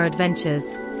continued her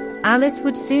adventures, Alice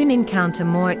would soon encounter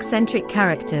more eccentric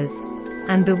characters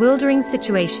and bewildering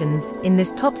situations in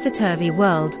this topsy-turvy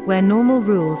world where normal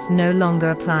rules no longer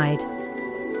applied.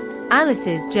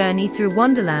 Alice's journey through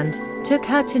Wonderland took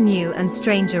her to new and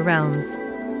stranger realms.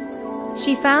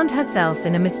 She found herself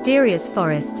in a mysterious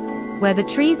forest, where the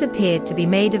trees appeared to be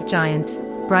made of giant,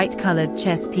 bright-colored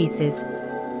chess pieces.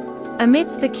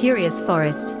 Amidst the curious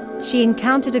forest, she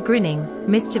encountered a grinning,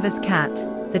 mischievous cat,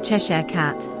 the Cheshire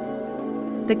Cat.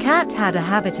 The cat had a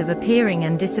habit of appearing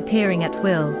and disappearing at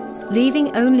will,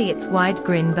 leaving only its wide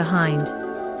grin behind.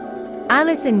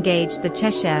 Alice engaged the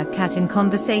Cheshire Cat in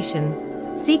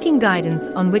conversation, seeking guidance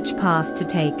on which path to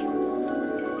take.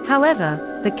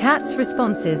 However, the cat's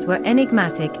responses were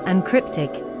enigmatic and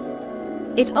cryptic.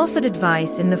 It offered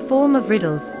advice in the form of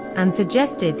riddles, and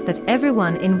suggested that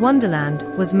everyone in Wonderland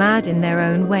was mad in their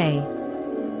own way.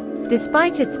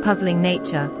 Despite its puzzling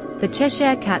nature, the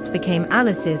Cheshire Cat became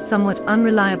Alice's somewhat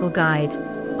unreliable guide,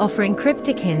 offering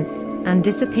cryptic hints and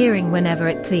disappearing whenever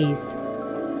it pleased.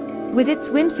 With its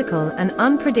whimsical and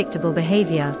unpredictable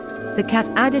behavior, the cat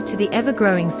added to the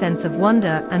ever-growing sense of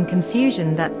wonder and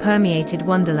confusion that permeated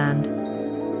Wonderland.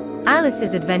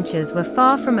 Alice's adventures were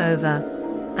far from over,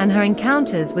 and her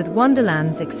encounters with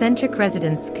Wonderland's eccentric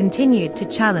residents continued to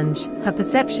challenge her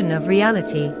perception of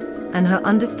reality and her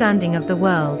understanding of the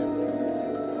world.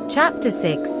 Chapter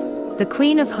 6: The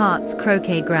Queen of Hearts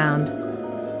Croquet Ground.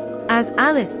 As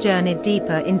Alice journeyed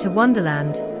deeper into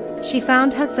Wonderland, she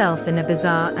found herself in a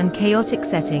bizarre and chaotic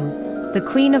setting, the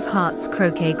Queen of Hearts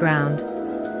Croquet Ground.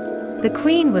 The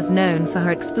Queen was known for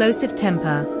her explosive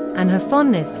temper and her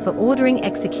fondness for ordering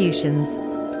executions.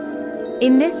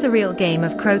 In this surreal game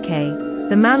of croquet,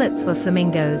 the mallets were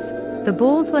flamingos, the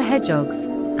balls were hedgehogs,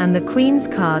 and the queen's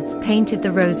cards painted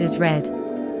the roses red.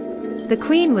 The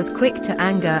queen was quick to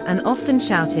anger and often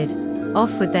shouted,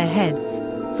 "Off with their heads,"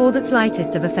 for the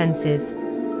slightest of offenses.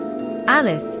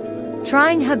 Alice,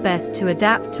 trying her best to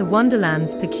adapt to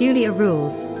Wonderland's peculiar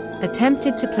rules,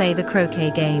 attempted to play the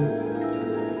croquet game.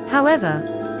 However,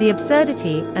 the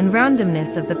absurdity and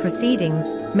randomness of the proceedings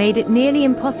made it nearly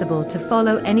impossible to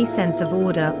follow any sense of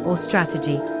order or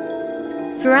strategy.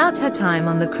 Throughout her time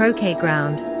on the croquet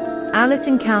ground, Alice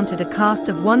encountered a cast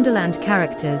of Wonderland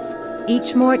characters,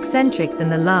 each more eccentric than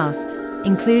the last,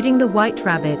 including the White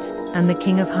Rabbit and the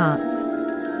King of Hearts.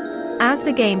 As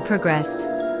the game progressed,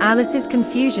 Alice's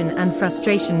confusion and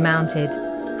frustration mounted,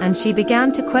 and she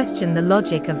began to question the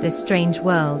logic of this strange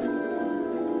world.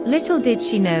 Little did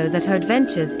she know that her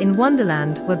adventures in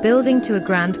Wonderland were building to a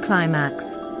grand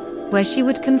climax, where she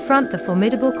would confront the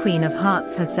formidable Queen of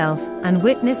Hearts herself and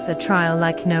witness a trial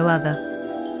like no other.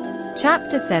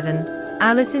 Chapter 7: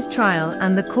 Alice's Trial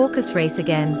and the Caucus Race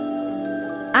Again.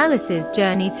 Alice's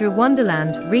journey through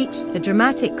Wonderland reached a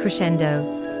dramatic crescendo,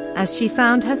 as she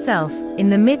found herself in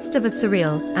the midst of a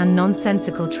surreal and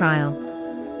nonsensical trial.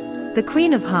 The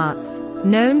Queen of Hearts,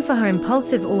 known for her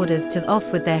impulsive orders to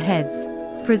off with their heads,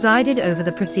 presided over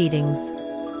the proceedings.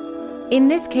 In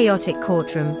this chaotic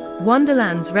courtroom,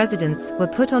 Wonderland's residents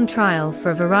were put on trial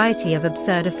for a variety of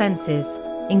absurd offenses,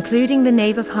 including the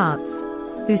Knave of Hearts,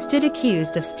 who stood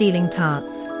accused of stealing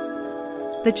tarts.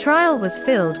 The trial was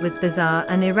filled with bizarre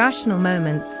and irrational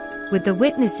moments, with the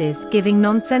witnesses giving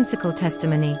nonsensical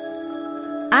testimony.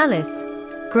 Alice,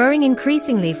 growing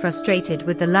increasingly frustrated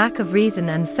with the lack of reason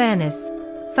and fairness,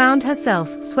 found herself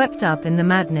swept up in the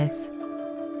madness.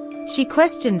 She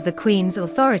questioned the Queen's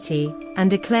authority and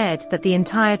declared that the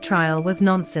entire trial was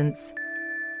nonsense.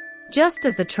 Just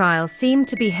as the trial seemed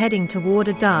to be heading toward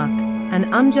a dark and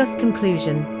unjust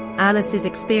conclusion, Alice's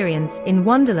experience in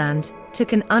Wonderland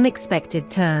took an unexpected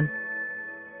turn.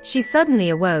 She suddenly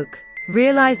awoke,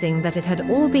 realizing that it had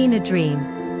all been a dream.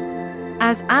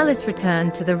 As Alice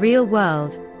returned to the real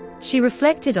world, she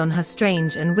reflected on her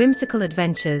strange and whimsical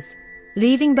adventures,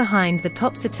 leaving behind the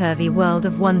topsy-turvy world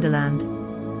of Wonderland.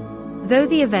 Though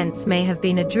the events may have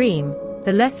been a dream,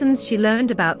 the lessons she learned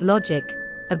about logic,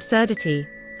 absurdity,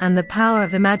 and the power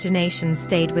of imagination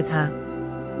stayed with her.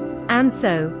 And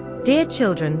so, dear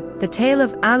children, the tale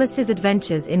of Alice's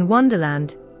adventures in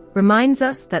Wonderland reminds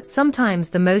us that sometimes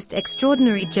the most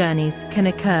extraordinary journeys can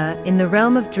occur in the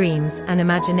realm of dreams and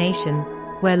imagination,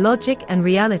 where logic and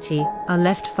reality are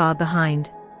left far behind.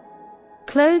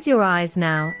 Close your eyes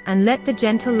now and let the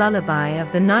gentle lullaby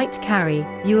of the night carry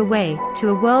you away to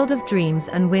a world of dreams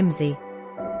and whimsy.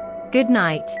 Good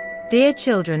night, dear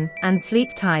children, and sleep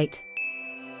tight.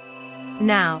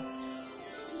 Now,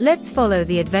 let's follow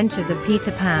the adventures of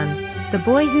Peter Pan, the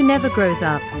boy who never grows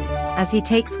up, as he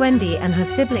takes Wendy and her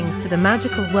siblings to the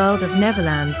magical world of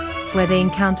Neverland, where they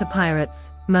encounter pirates,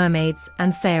 mermaids,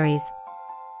 and fairies.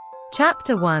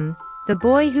 Chapter 1: The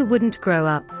Boy Who Wouldn't Grow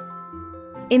Up.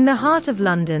 In the heart of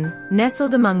London,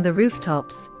 nestled among the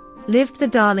rooftops, lived the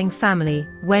Darling family,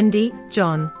 Wendy,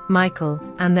 John, Michael,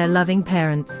 and their loving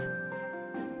parents.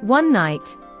 One night,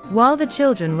 while the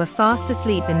children were fast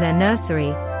asleep in their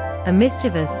nursery, a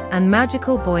mischievous and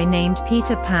magical boy named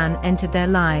Peter Pan entered their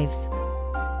lives.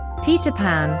 Peter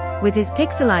Pan, with his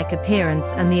pixel-like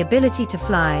appearance and the ability to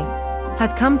fly,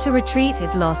 had come to retrieve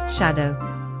his lost shadow.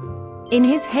 In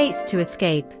his haste to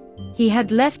escape, he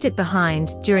had left it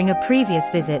behind during a previous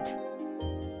visit.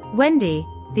 Wendy,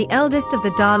 the eldest of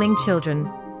the Darling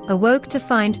children, awoke to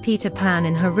find Peter Pan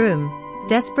in her room,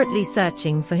 desperately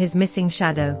searching for his missing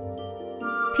shadow.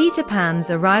 Peter Pan's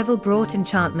arrival brought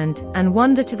enchantment and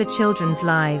wonder to the children's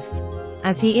lives,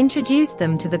 as he introduced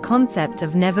them to the concept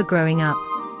of never growing up.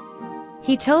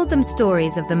 He told them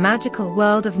stories of the magical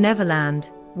world of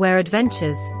Neverland, where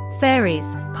adventures,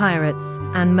 fairies, pirates,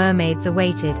 and mermaids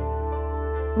awaited.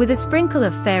 With a sprinkle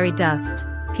of fairy dust,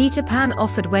 Peter Pan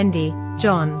offered Wendy,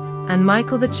 John, and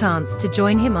Michael the chance to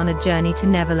join him on a journey to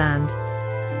Neverland.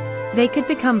 They could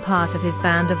become part of his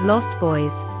band of lost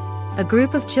boys, a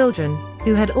group of children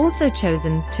who had also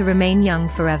chosen to remain young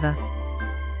forever.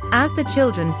 As the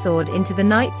children soared into the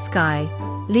night sky,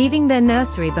 leaving their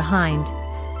nursery behind,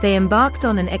 they embarked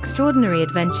on an extraordinary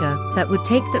adventure that would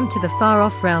take them to the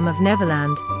far-off realm of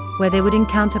Neverland, where they would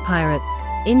encounter pirates,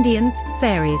 Indians,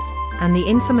 fairies, and the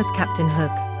infamous Captain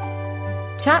Hook.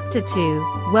 Chapter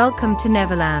 2: Welcome to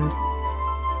Neverland.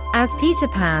 As Peter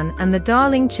Pan and the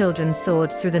Darling children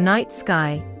soared through the night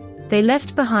sky, they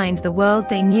left behind the world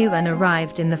they knew and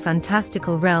arrived in the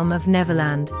fantastical realm of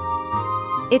Neverland.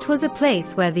 It was a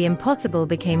place where the impossible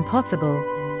became possible,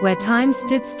 where time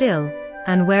stood still,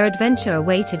 and where adventure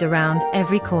awaited around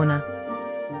every corner.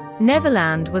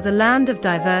 Neverland was a land of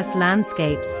diverse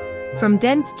landscapes, from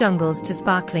dense jungles to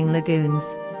sparkling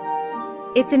lagoons.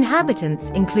 Its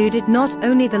inhabitants included not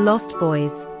only the Lost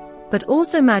Boys, but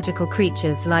also magical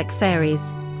creatures like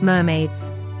fairies,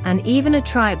 mermaids, and even a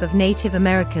tribe of Native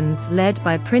Americans led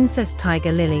by Princess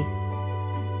Tiger Lily.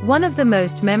 One of the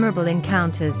most memorable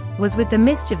encounters was with the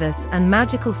mischievous and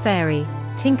magical fairy,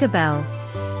 Tinker Belle,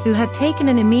 who had taken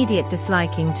an immediate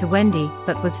disliking to Wendy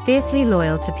but was fiercely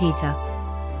loyal to Peter.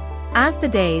 As the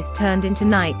days turned into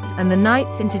nights and the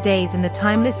nights into days in the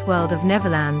timeless world of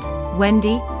Neverland,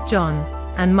 Wendy, John,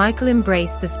 and Michael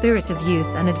embraced the spirit of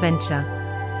youth and adventure.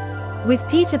 With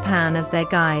Peter Pan as their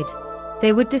guide,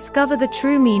 they would discover the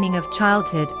true meaning of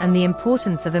childhood and the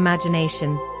importance of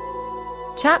imagination.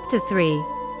 Chapter 3: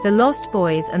 The Lost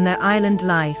Boys and Their Island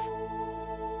Life.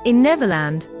 In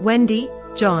Neverland, Wendy,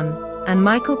 John, and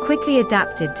Michael quickly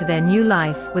adapted to their new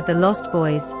life with the Lost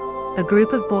Boys, a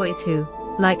group of boys who,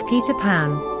 like Peter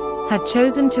Pan, had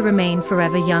chosen to remain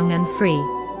forever young and free.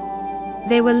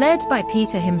 They were led by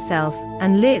Peter himself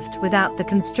and lived without the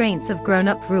constraints of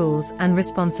grown-up rules and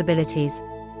responsibilities.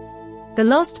 The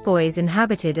Lost Boys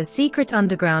inhabited a secret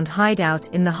underground hideout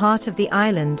in the heart of the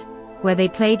island, where they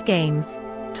played games,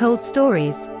 told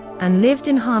stories, and lived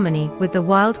in harmony with the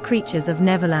wild creatures of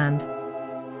Neverland.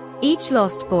 Each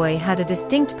Lost Boy had a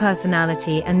distinct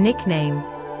personality and nickname,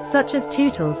 such as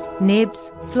Tootles,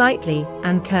 Nibs, Slightly,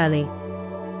 and Curly.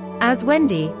 As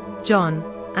Wendy, John,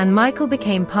 and Michael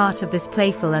became part of this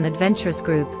playful and adventurous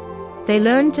group, they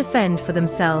learned to fend for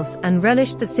themselves and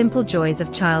relished the simple joys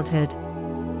of childhood.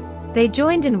 They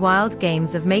joined in wild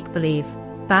games of make-believe,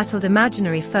 battled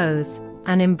imaginary foes,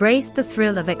 and embraced the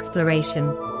thrill of exploration.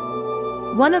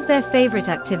 One of their favorite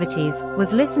activities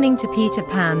was listening to Peter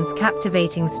Pan's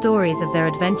captivating stories of their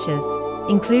adventures,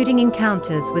 including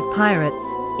encounters with pirates,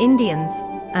 Indians,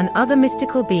 and other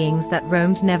mystical beings that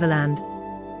roamed Neverland.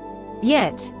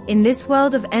 Yet, in this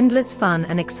world of endless fun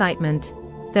and excitement,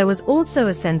 there was also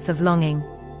a sense of longing.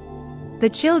 The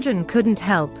children couldn't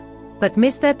help but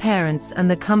miss their parents and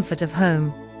the comfort of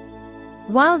home.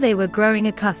 While they were growing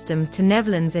accustomed to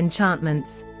Neverland's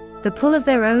enchantments, the pull of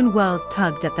their own world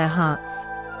tugged at their hearts.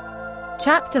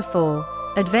 Chapter 4: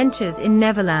 Adventures in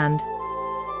Neverland.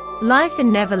 Life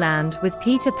in Neverland with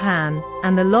Peter Pan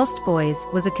and the Lost Boys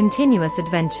was a continuous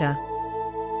adventure.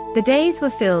 The days were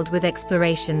filled with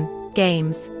exploration,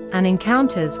 games, and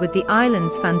encounters with the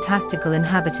island's fantastical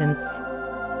inhabitants.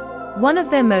 One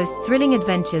of their most thrilling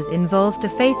adventures involved a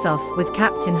face-off with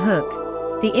Captain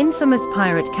Hook, the infamous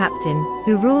pirate captain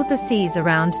who ruled the seas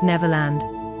around Neverland.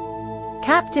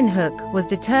 Captain Hook was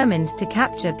determined to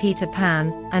capture Peter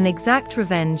Pan and exact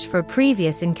revenge for a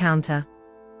previous encounter.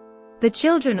 The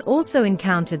children also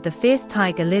encountered the fierce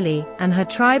Tiger Lily and her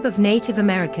tribe of Native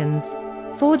Americans,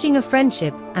 forging a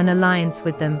friendship and alliance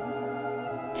with them.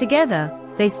 Together,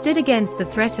 they stood against the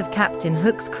threat of Captain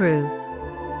Hook's crew.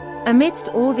 Amidst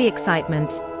all the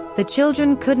excitement, the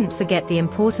children couldn't forget the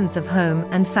importance of home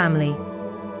and family.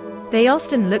 They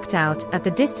often looked out at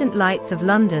the distant lights of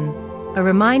London, a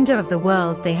reminder of the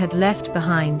world they had left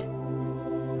behind.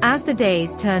 As the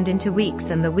days turned into weeks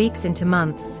and the weeks into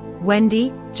months,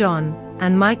 Wendy, John,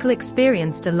 and Michael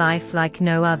experienced a life like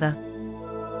no other.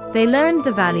 They learned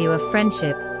the value of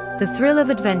friendship, the thrill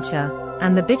of adventure,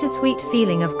 and the bittersweet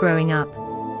feeling of growing up.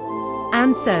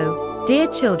 And so, dear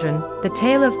children, the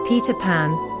tale of Peter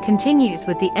Pan continues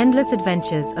with the endless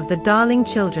adventures of the darling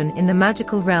children in the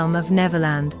magical realm of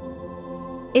Neverland.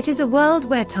 It is a world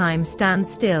where time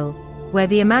stands still, where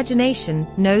the imagination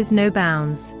knows no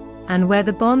bounds, and where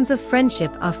the bonds of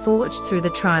friendship are forged through the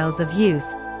trials of youth.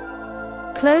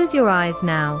 Close your eyes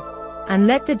now, and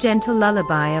let the gentle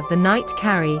lullaby of the night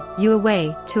carry you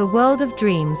away to a world of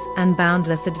dreams and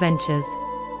boundless adventures.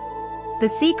 The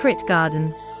Secret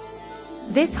Garden.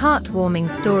 This heartwarming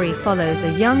story follows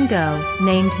a young girl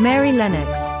named Mary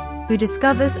Lennox, who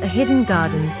discovers a hidden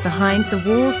garden behind the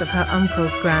walls of her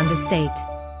uncle's grand estate.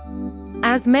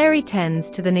 As Mary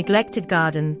tends to the neglected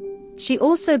garden, she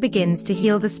also begins to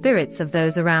heal the spirits of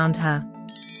those around her.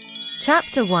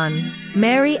 Chapter 1: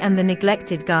 Mary and the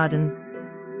Neglected Garden.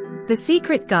 The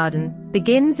Secret Garden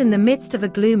begins in the midst of a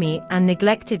gloomy and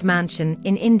neglected mansion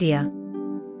in India.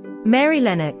 Mary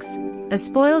Lennox, a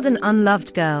spoiled and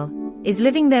unloved girl, is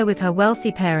living there with her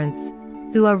wealthy parents,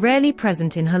 who are rarely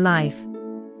present in her life.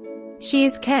 She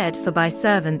is cared for by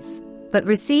servants, but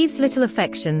receives little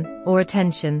affection or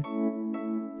attention.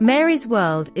 Mary's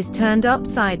world is turned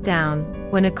upside down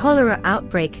when a cholera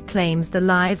outbreak claims the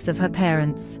lives of her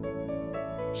parents.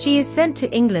 She is sent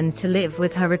to England to live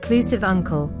with her reclusive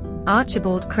uncle,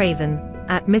 Archibald Craven,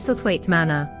 at Misselthwaite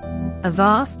Manor, a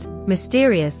vast,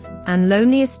 mysterious, and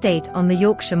lonely estate on the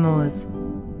Yorkshire moors.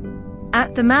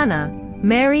 At the manor,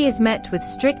 Mary is met with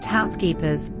strict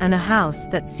housekeepers and a house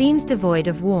that seems devoid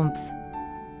of warmth.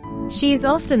 She is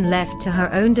often left to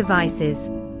her own devices,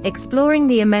 exploring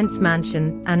the immense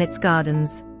mansion and its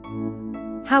gardens.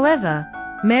 However,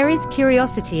 Mary's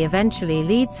curiosity eventually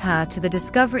leads her to the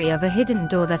discovery of a hidden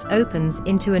door that opens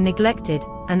into a neglected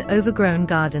and overgrown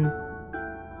garden.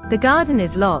 The garden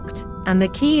is locked, and the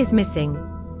key is missing,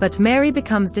 but Mary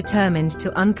becomes determined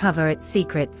to uncover its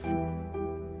secrets.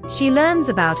 She learns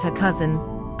about her cousin,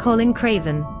 Colin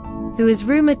Craven, who is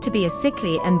rumored to be a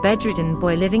sickly and bedridden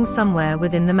boy living somewhere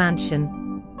within the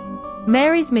mansion.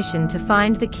 Mary's mission to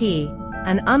find the key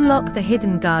and unlock the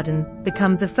hidden garden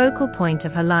becomes a focal point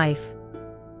of her life.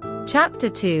 Chapter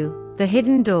 2: The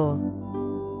Hidden Door.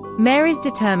 Mary's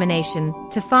determination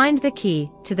to find the key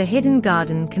to the hidden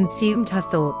garden consumed her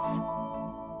thoughts.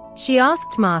 She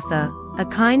asked Martha, a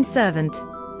kind servant,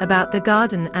 about the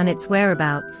garden and its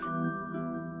whereabouts.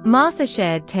 Martha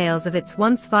shared tales of its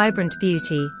once vibrant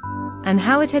beauty, and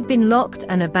how it had been locked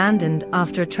and abandoned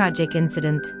after a tragic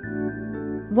incident.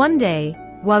 One day,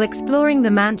 while exploring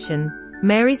the mansion,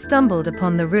 Mary stumbled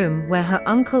upon the room where her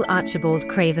uncle Archibald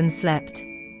Craven slept.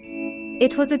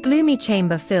 It was a gloomy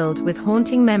chamber filled with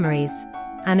haunting memories,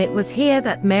 and it was here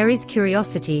that Mary's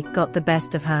curiosity got the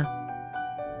best of her.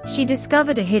 She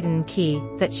discovered a hidden key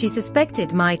that she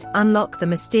suspected might unlock the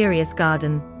mysterious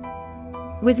garden.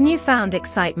 With newfound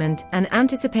excitement and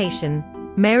anticipation,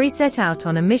 Mary set out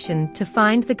on a mission to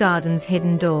find the garden's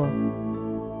hidden door.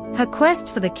 Her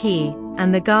quest for the key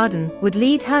and the garden would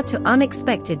lead her to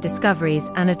unexpected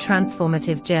discoveries and a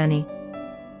transformative journey.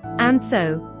 And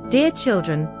so, dear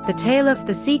children, the tale of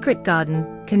the secret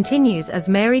garden continues as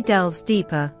Mary delves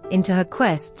deeper into her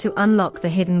quest to unlock the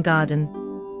hidden garden.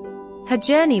 Her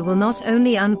journey will not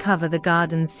only uncover the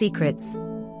garden's secrets,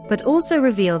 but also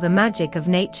reveal the magic of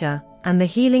nature and the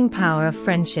healing power of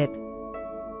friendship.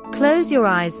 Close your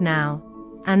eyes now,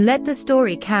 and let the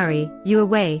story carry you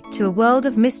away to a world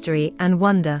of mystery and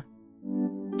wonder.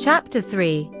 Chapter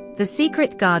 3: The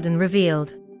Secret Garden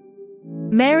Revealed.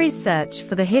 Mary's search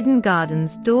for the hidden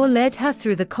garden's door led her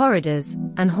through the corridors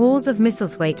and halls of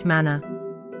Misselthwaite Manor.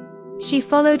 She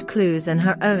followed clues and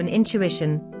her own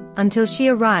intuition until she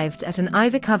arrived at an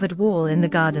ivy-covered wall in the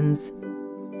gardens.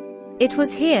 It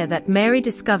was here that Mary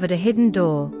discovered a hidden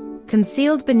door,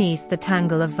 concealed beneath the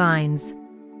tangle of vines.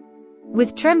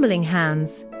 With trembling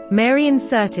hands, Mary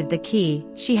inserted the key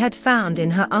she had found in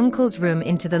her uncle's room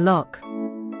into the lock.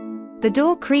 The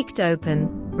door creaked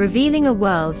open, revealing a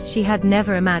world she had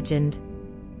never imagined.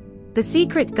 The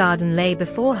secret garden lay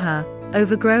before her,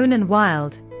 overgrown and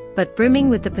wild, but brimming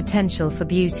with the potential for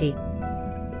beauty.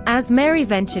 As Mary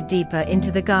ventured deeper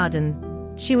into the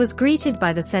garden, she was greeted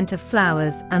by the scent of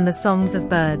flowers and the songs of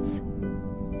birds.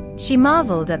 She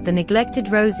marveled at the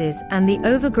neglected roses and the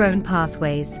overgrown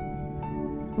pathways.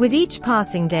 With each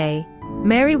passing day,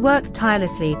 Mary worked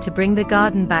tirelessly to bring the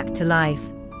garden back to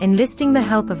life, enlisting the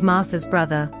help of Martha's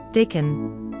brother,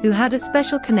 Dickon, who had a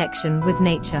special connection with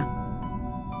nature.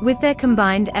 With their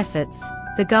combined efforts,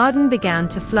 the garden began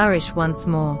to flourish once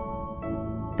more.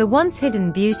 The once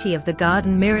hidden beauty of the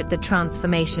garden mirrored the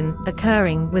transformation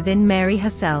occurring within Mary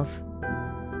herself.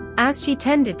 As she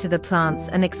tended to the plants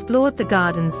and explored the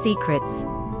garden's secrets,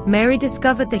 Mary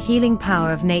discovered the healing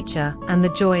power of nature and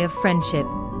the joy of friendship.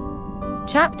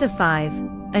 Chapter 5: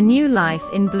 A New Life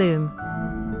in Bloom.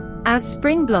 As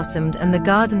spring blossomed and the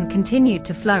garden continued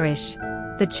to flourish,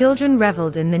 the children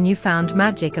reveled in the newfound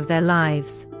magic of their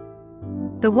lives.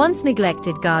 The once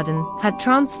neglected garden had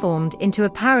transformed into a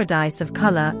paradise of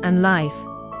color and life.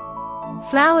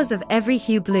 Flowers of every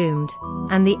hue bloomed,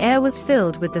 and the air was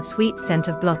filled with the sweet scent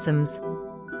of blossoms.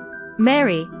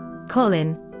 Mary,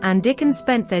 Colin, and Dickon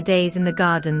spent their days in the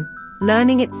garden,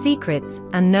 learning its secrets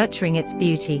and nurturing its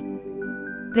beauty.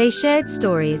 They shared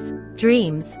stories,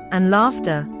 dreams, and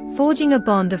laughter, forging a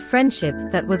bond of friendship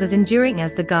that was as enduring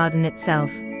as the garden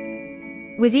itself.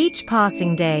 With each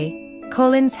passing day,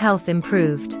 Colin's health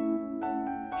improved.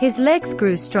 His legs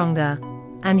grew stronger,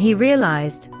 and he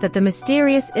realized that the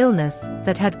mysterious illness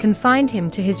that had confined him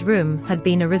to his room had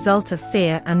been a result of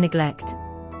fear and neglect.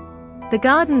 The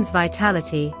garden's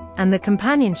vitality and the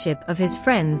companionship of his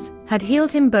friends had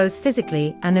healed him both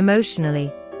physically and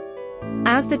emotionally.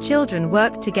 As the children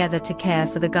worked together to care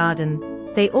for the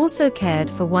garden, they also cared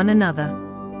for one another.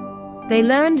 They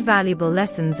learned valuable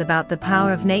lessons about the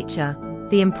power of nature,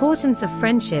 the importance of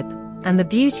friendship, and the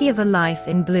beauty of a life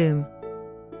in bloom.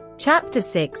 Chapter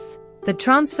 6: The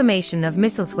Transformation of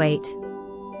Misselthwaite.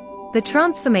 The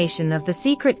transformation of the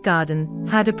secret garden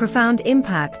had a profound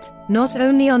impact, not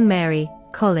only on Mary,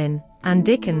 Colin, and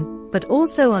Dickon, but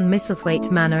also on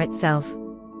Misselthwaite Manor itself.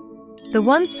 The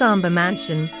once somber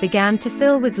mansion began to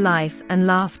fill with life and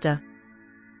laughter.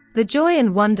 The joy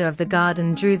and wonder of the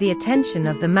garden drew the attention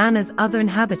of the manor's other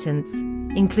inhabitants,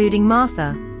 including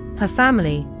Martha, her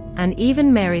family, and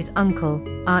even Mary's uncle,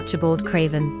 Archibald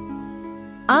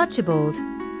Craven. Archibald,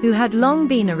 who had long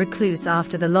been a recluse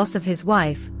after the loss of his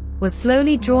wife, was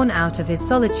slowly drawn out of his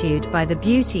solitude by the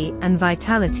beauty and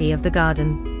vitality of the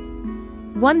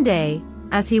garden. One day,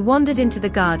 as he wandered into the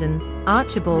garden,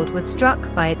 Archibald was struck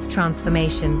by its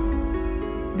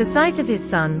transformation. The sight of his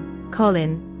son,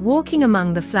 Colin, walking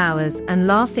among the flowers and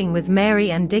laughing with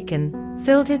Mary and Dickon,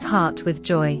 filled his heart with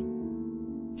joy.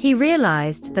 He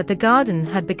realized that the garden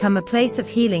had become a place of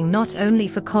healing not only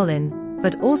for Colin,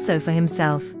 but also for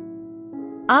himself.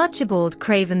 Archibald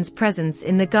Craven's presence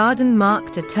in the garden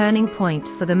marked a turning point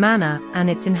for the manor and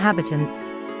its inhabitants.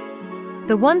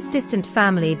 The once distant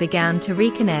family began to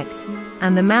reconnect,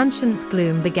 and the mansion's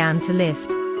gloom began to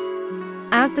lift.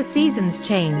 As the seasons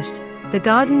changed, the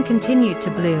garden continued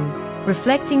to bloom,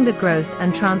 reflecting the growth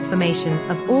and transformation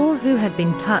of all who had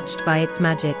been touched by its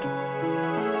magic.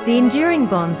 The enduring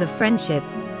bonds of friendship,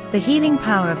 the healing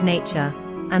power of nature,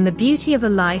 and the beauty of a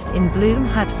life in bloom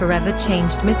had forever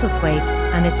changed Misselthwaite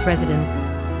and its residents.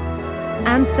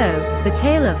 And so, the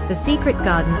tale of The Secret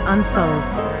Garden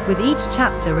unfolds, with each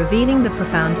chapter revealing the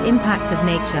profound impact of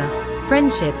nature,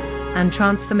 friendship, and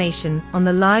transformation on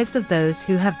the lives of those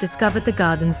who have discovered the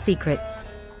garden's secrets.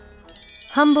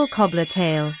 Humble Cobbler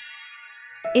Tale.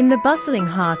 In the bustling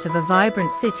heart of a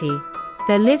vibrant city,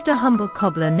 there lived a humble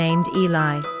cobbler named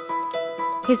Eli.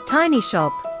 His tiny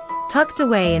shop, tucked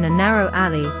away in a narrow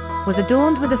alley, was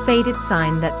adorned with a faded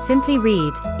sign that simply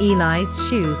read, "Eli's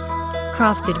Shoes,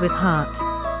 crafted with heart."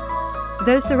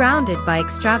 Though surrounded by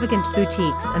extravagant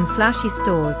boutiques and flashy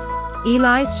stores,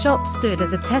 Eli's shop stood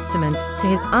as a testament to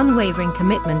his unwavering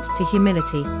commitment to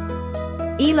humility.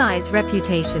 Eli's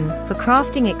reputation for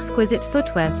crafting exquisite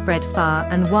footwear spread far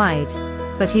and wide,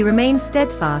 but he remained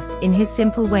steadfast in his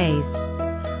simple ways.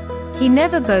 He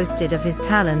never boasted of his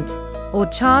talent, or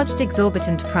charged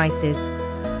exorbitant prices.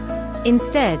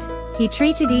 Instead, he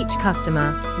treated each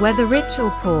customer, whether rich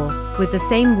or poor, with the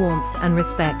same warmth and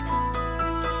respect.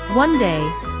 One day,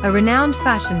 a renowned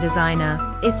fashion designer,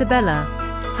 Isabella,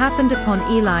 happened upon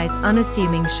Eli's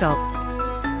unassuming shop.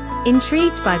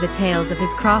 Intrigued by the tales of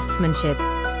his craftsmanship,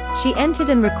 she entered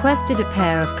and requested a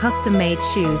pair of custom-made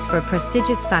shoes for a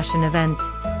prestigious fashion event.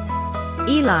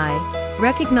 Eli,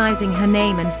 recognizing her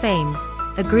name and fame,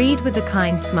 agreed with a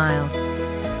kind smile.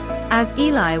 As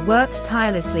Eli worked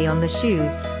tirelessly on the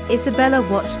shoes, Isabella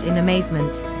watched in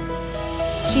amazement.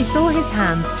 She saw his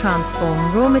hands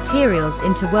transform raw materials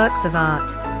into works of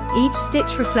art, each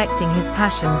stitch reflecting his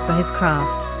passion for his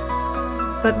craft.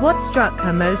 But what struck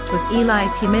her most was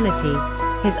Eli's humility,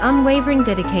 his unwavering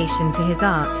dedication to his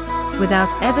art,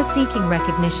 without ever seeking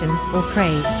recognition or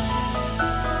praise.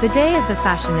 The day of the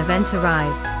fashion event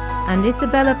arrived, and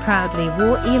Isabella proudly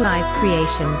wore Eli's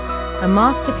creation, a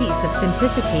masterpiece of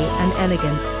simplicity and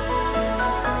elegance.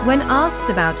 When asked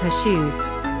about her shoes,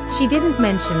 she didn't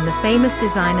mention the famous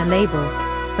designer label,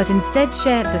 but instead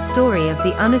shared the story of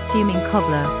the unassuming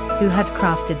cobbler who had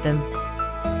crafted them.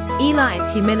 Eli's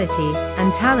humility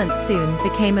and talent soon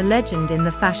became a legend in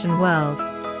the fashion world.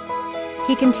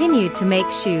 He continued to make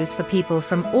shoes for people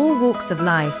from all walks of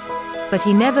life, but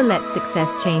he never let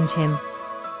success change him.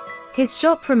 His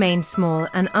shop remained small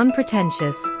and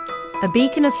unpretentious, a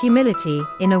beacon of humility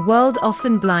in a world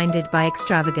often blinded by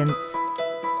extravagance.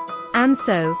 And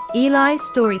so, Eli's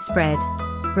story spread,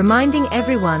 reminding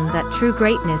everyone that true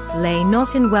greatness lay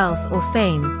not in wealth or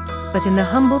fame, but in the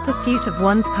humble pursuit of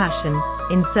one's passion,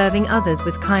 in serving others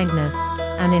with kindness,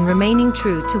 and in remaining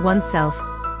true to oneself,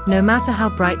 no matter how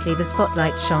brightly the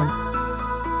spotlight shone.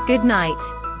 Good night,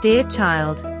 dear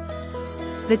child.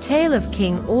 The Tale of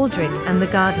King Aldrich and the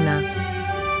Gardener.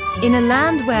 In a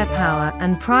land where power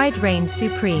and pride reigned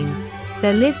supreme,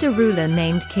 there lived a ruler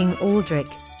named King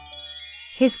Aldrich.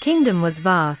 His kingdom was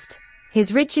vast,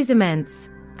 his riches immense,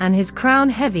 and his crown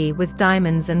heavy with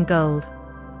diamonds and gold.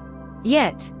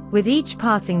 Yet, with each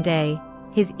passing day,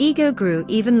 his ego grew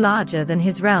even larger than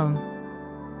his realm.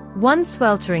 One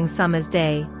sweltering summer's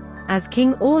day, as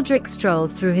King Aldrich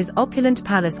strolled through his opulent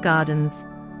palace gardens,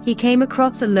 he came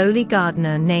across a lowly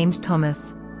gardener named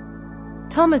Thomas.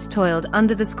 Thomas toiled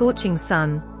under the scorching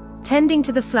sun, tending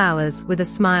to the flowers with a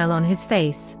smile on his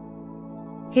face.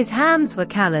 His hands were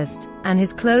calloused, and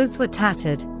his clothes were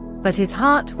tattered, but his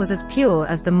heart was as pure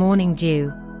as the morning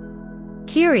dew.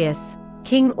 Curious,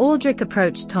 King Aldrich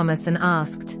approached Thomas and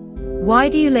asked, "Why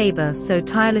do you labor so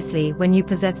tirelessly when you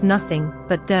possess nothing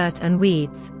but dirt and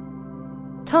weeds?"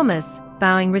 Thomas,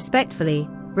 bowing respectfully,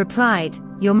 replied,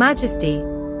 "Your Majesty,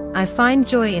 I find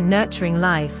joy in nurturing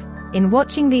life, in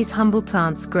watching these humble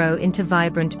plants grow into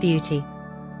vibrant beauty.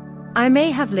 I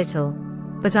may have little,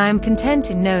 but I am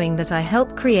content in knowing that I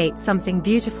help create something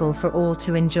beautiful for all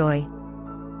to enjoy."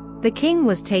 The king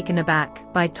was taken aback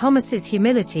by Thomas's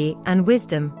humility and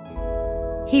wisdom.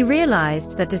 He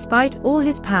realized that despite all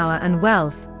his power and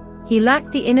wealth, he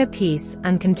lacked the inner peace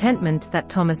and contentment that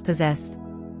Thomas possessed.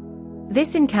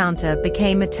 This encounter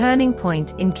became a turning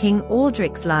point in King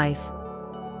Aldrich's life.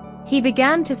 He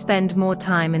began to spend more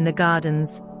time in the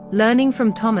gardens, learning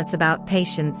from Thomas about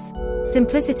patience,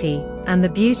 simplicity, and the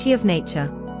beauty of nature.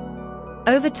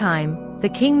 Over time, the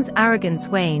king's arrogance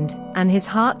waned, and his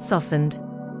heart softened.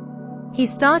 He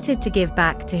started to give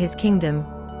back to his kingdom,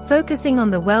 focusing on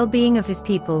the well-being of his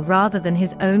people rather than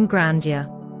his own grandeur.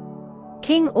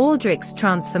 King Aldrich's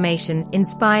transformation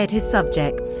inspired his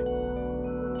subjects.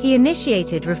 He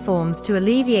initiated reforms to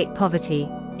alleviate poverty,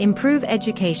 improve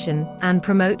education, and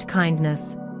promote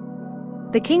kindness.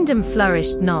 The kingdom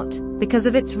flourished not because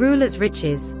of its ruler's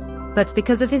riches, but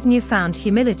because of his newfound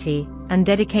humility and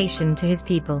dedication to his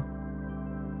people.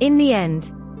 In the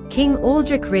end, King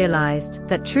Aldrich realized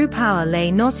that true power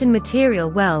lay not in material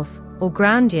wealth or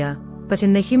grandeur, but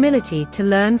in the humility to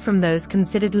learn from those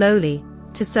considered lowly,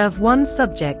 to serve one's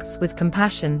subjects with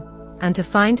compassion, and to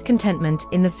find contentment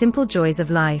in the simple joys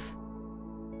of life.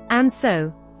 And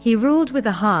so, he ruled with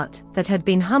a heart that had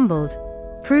been humbled,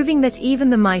 proving that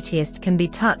even the mightiest can be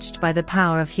touched by the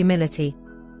power of humility.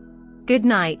 Good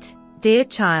night, dear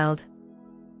child.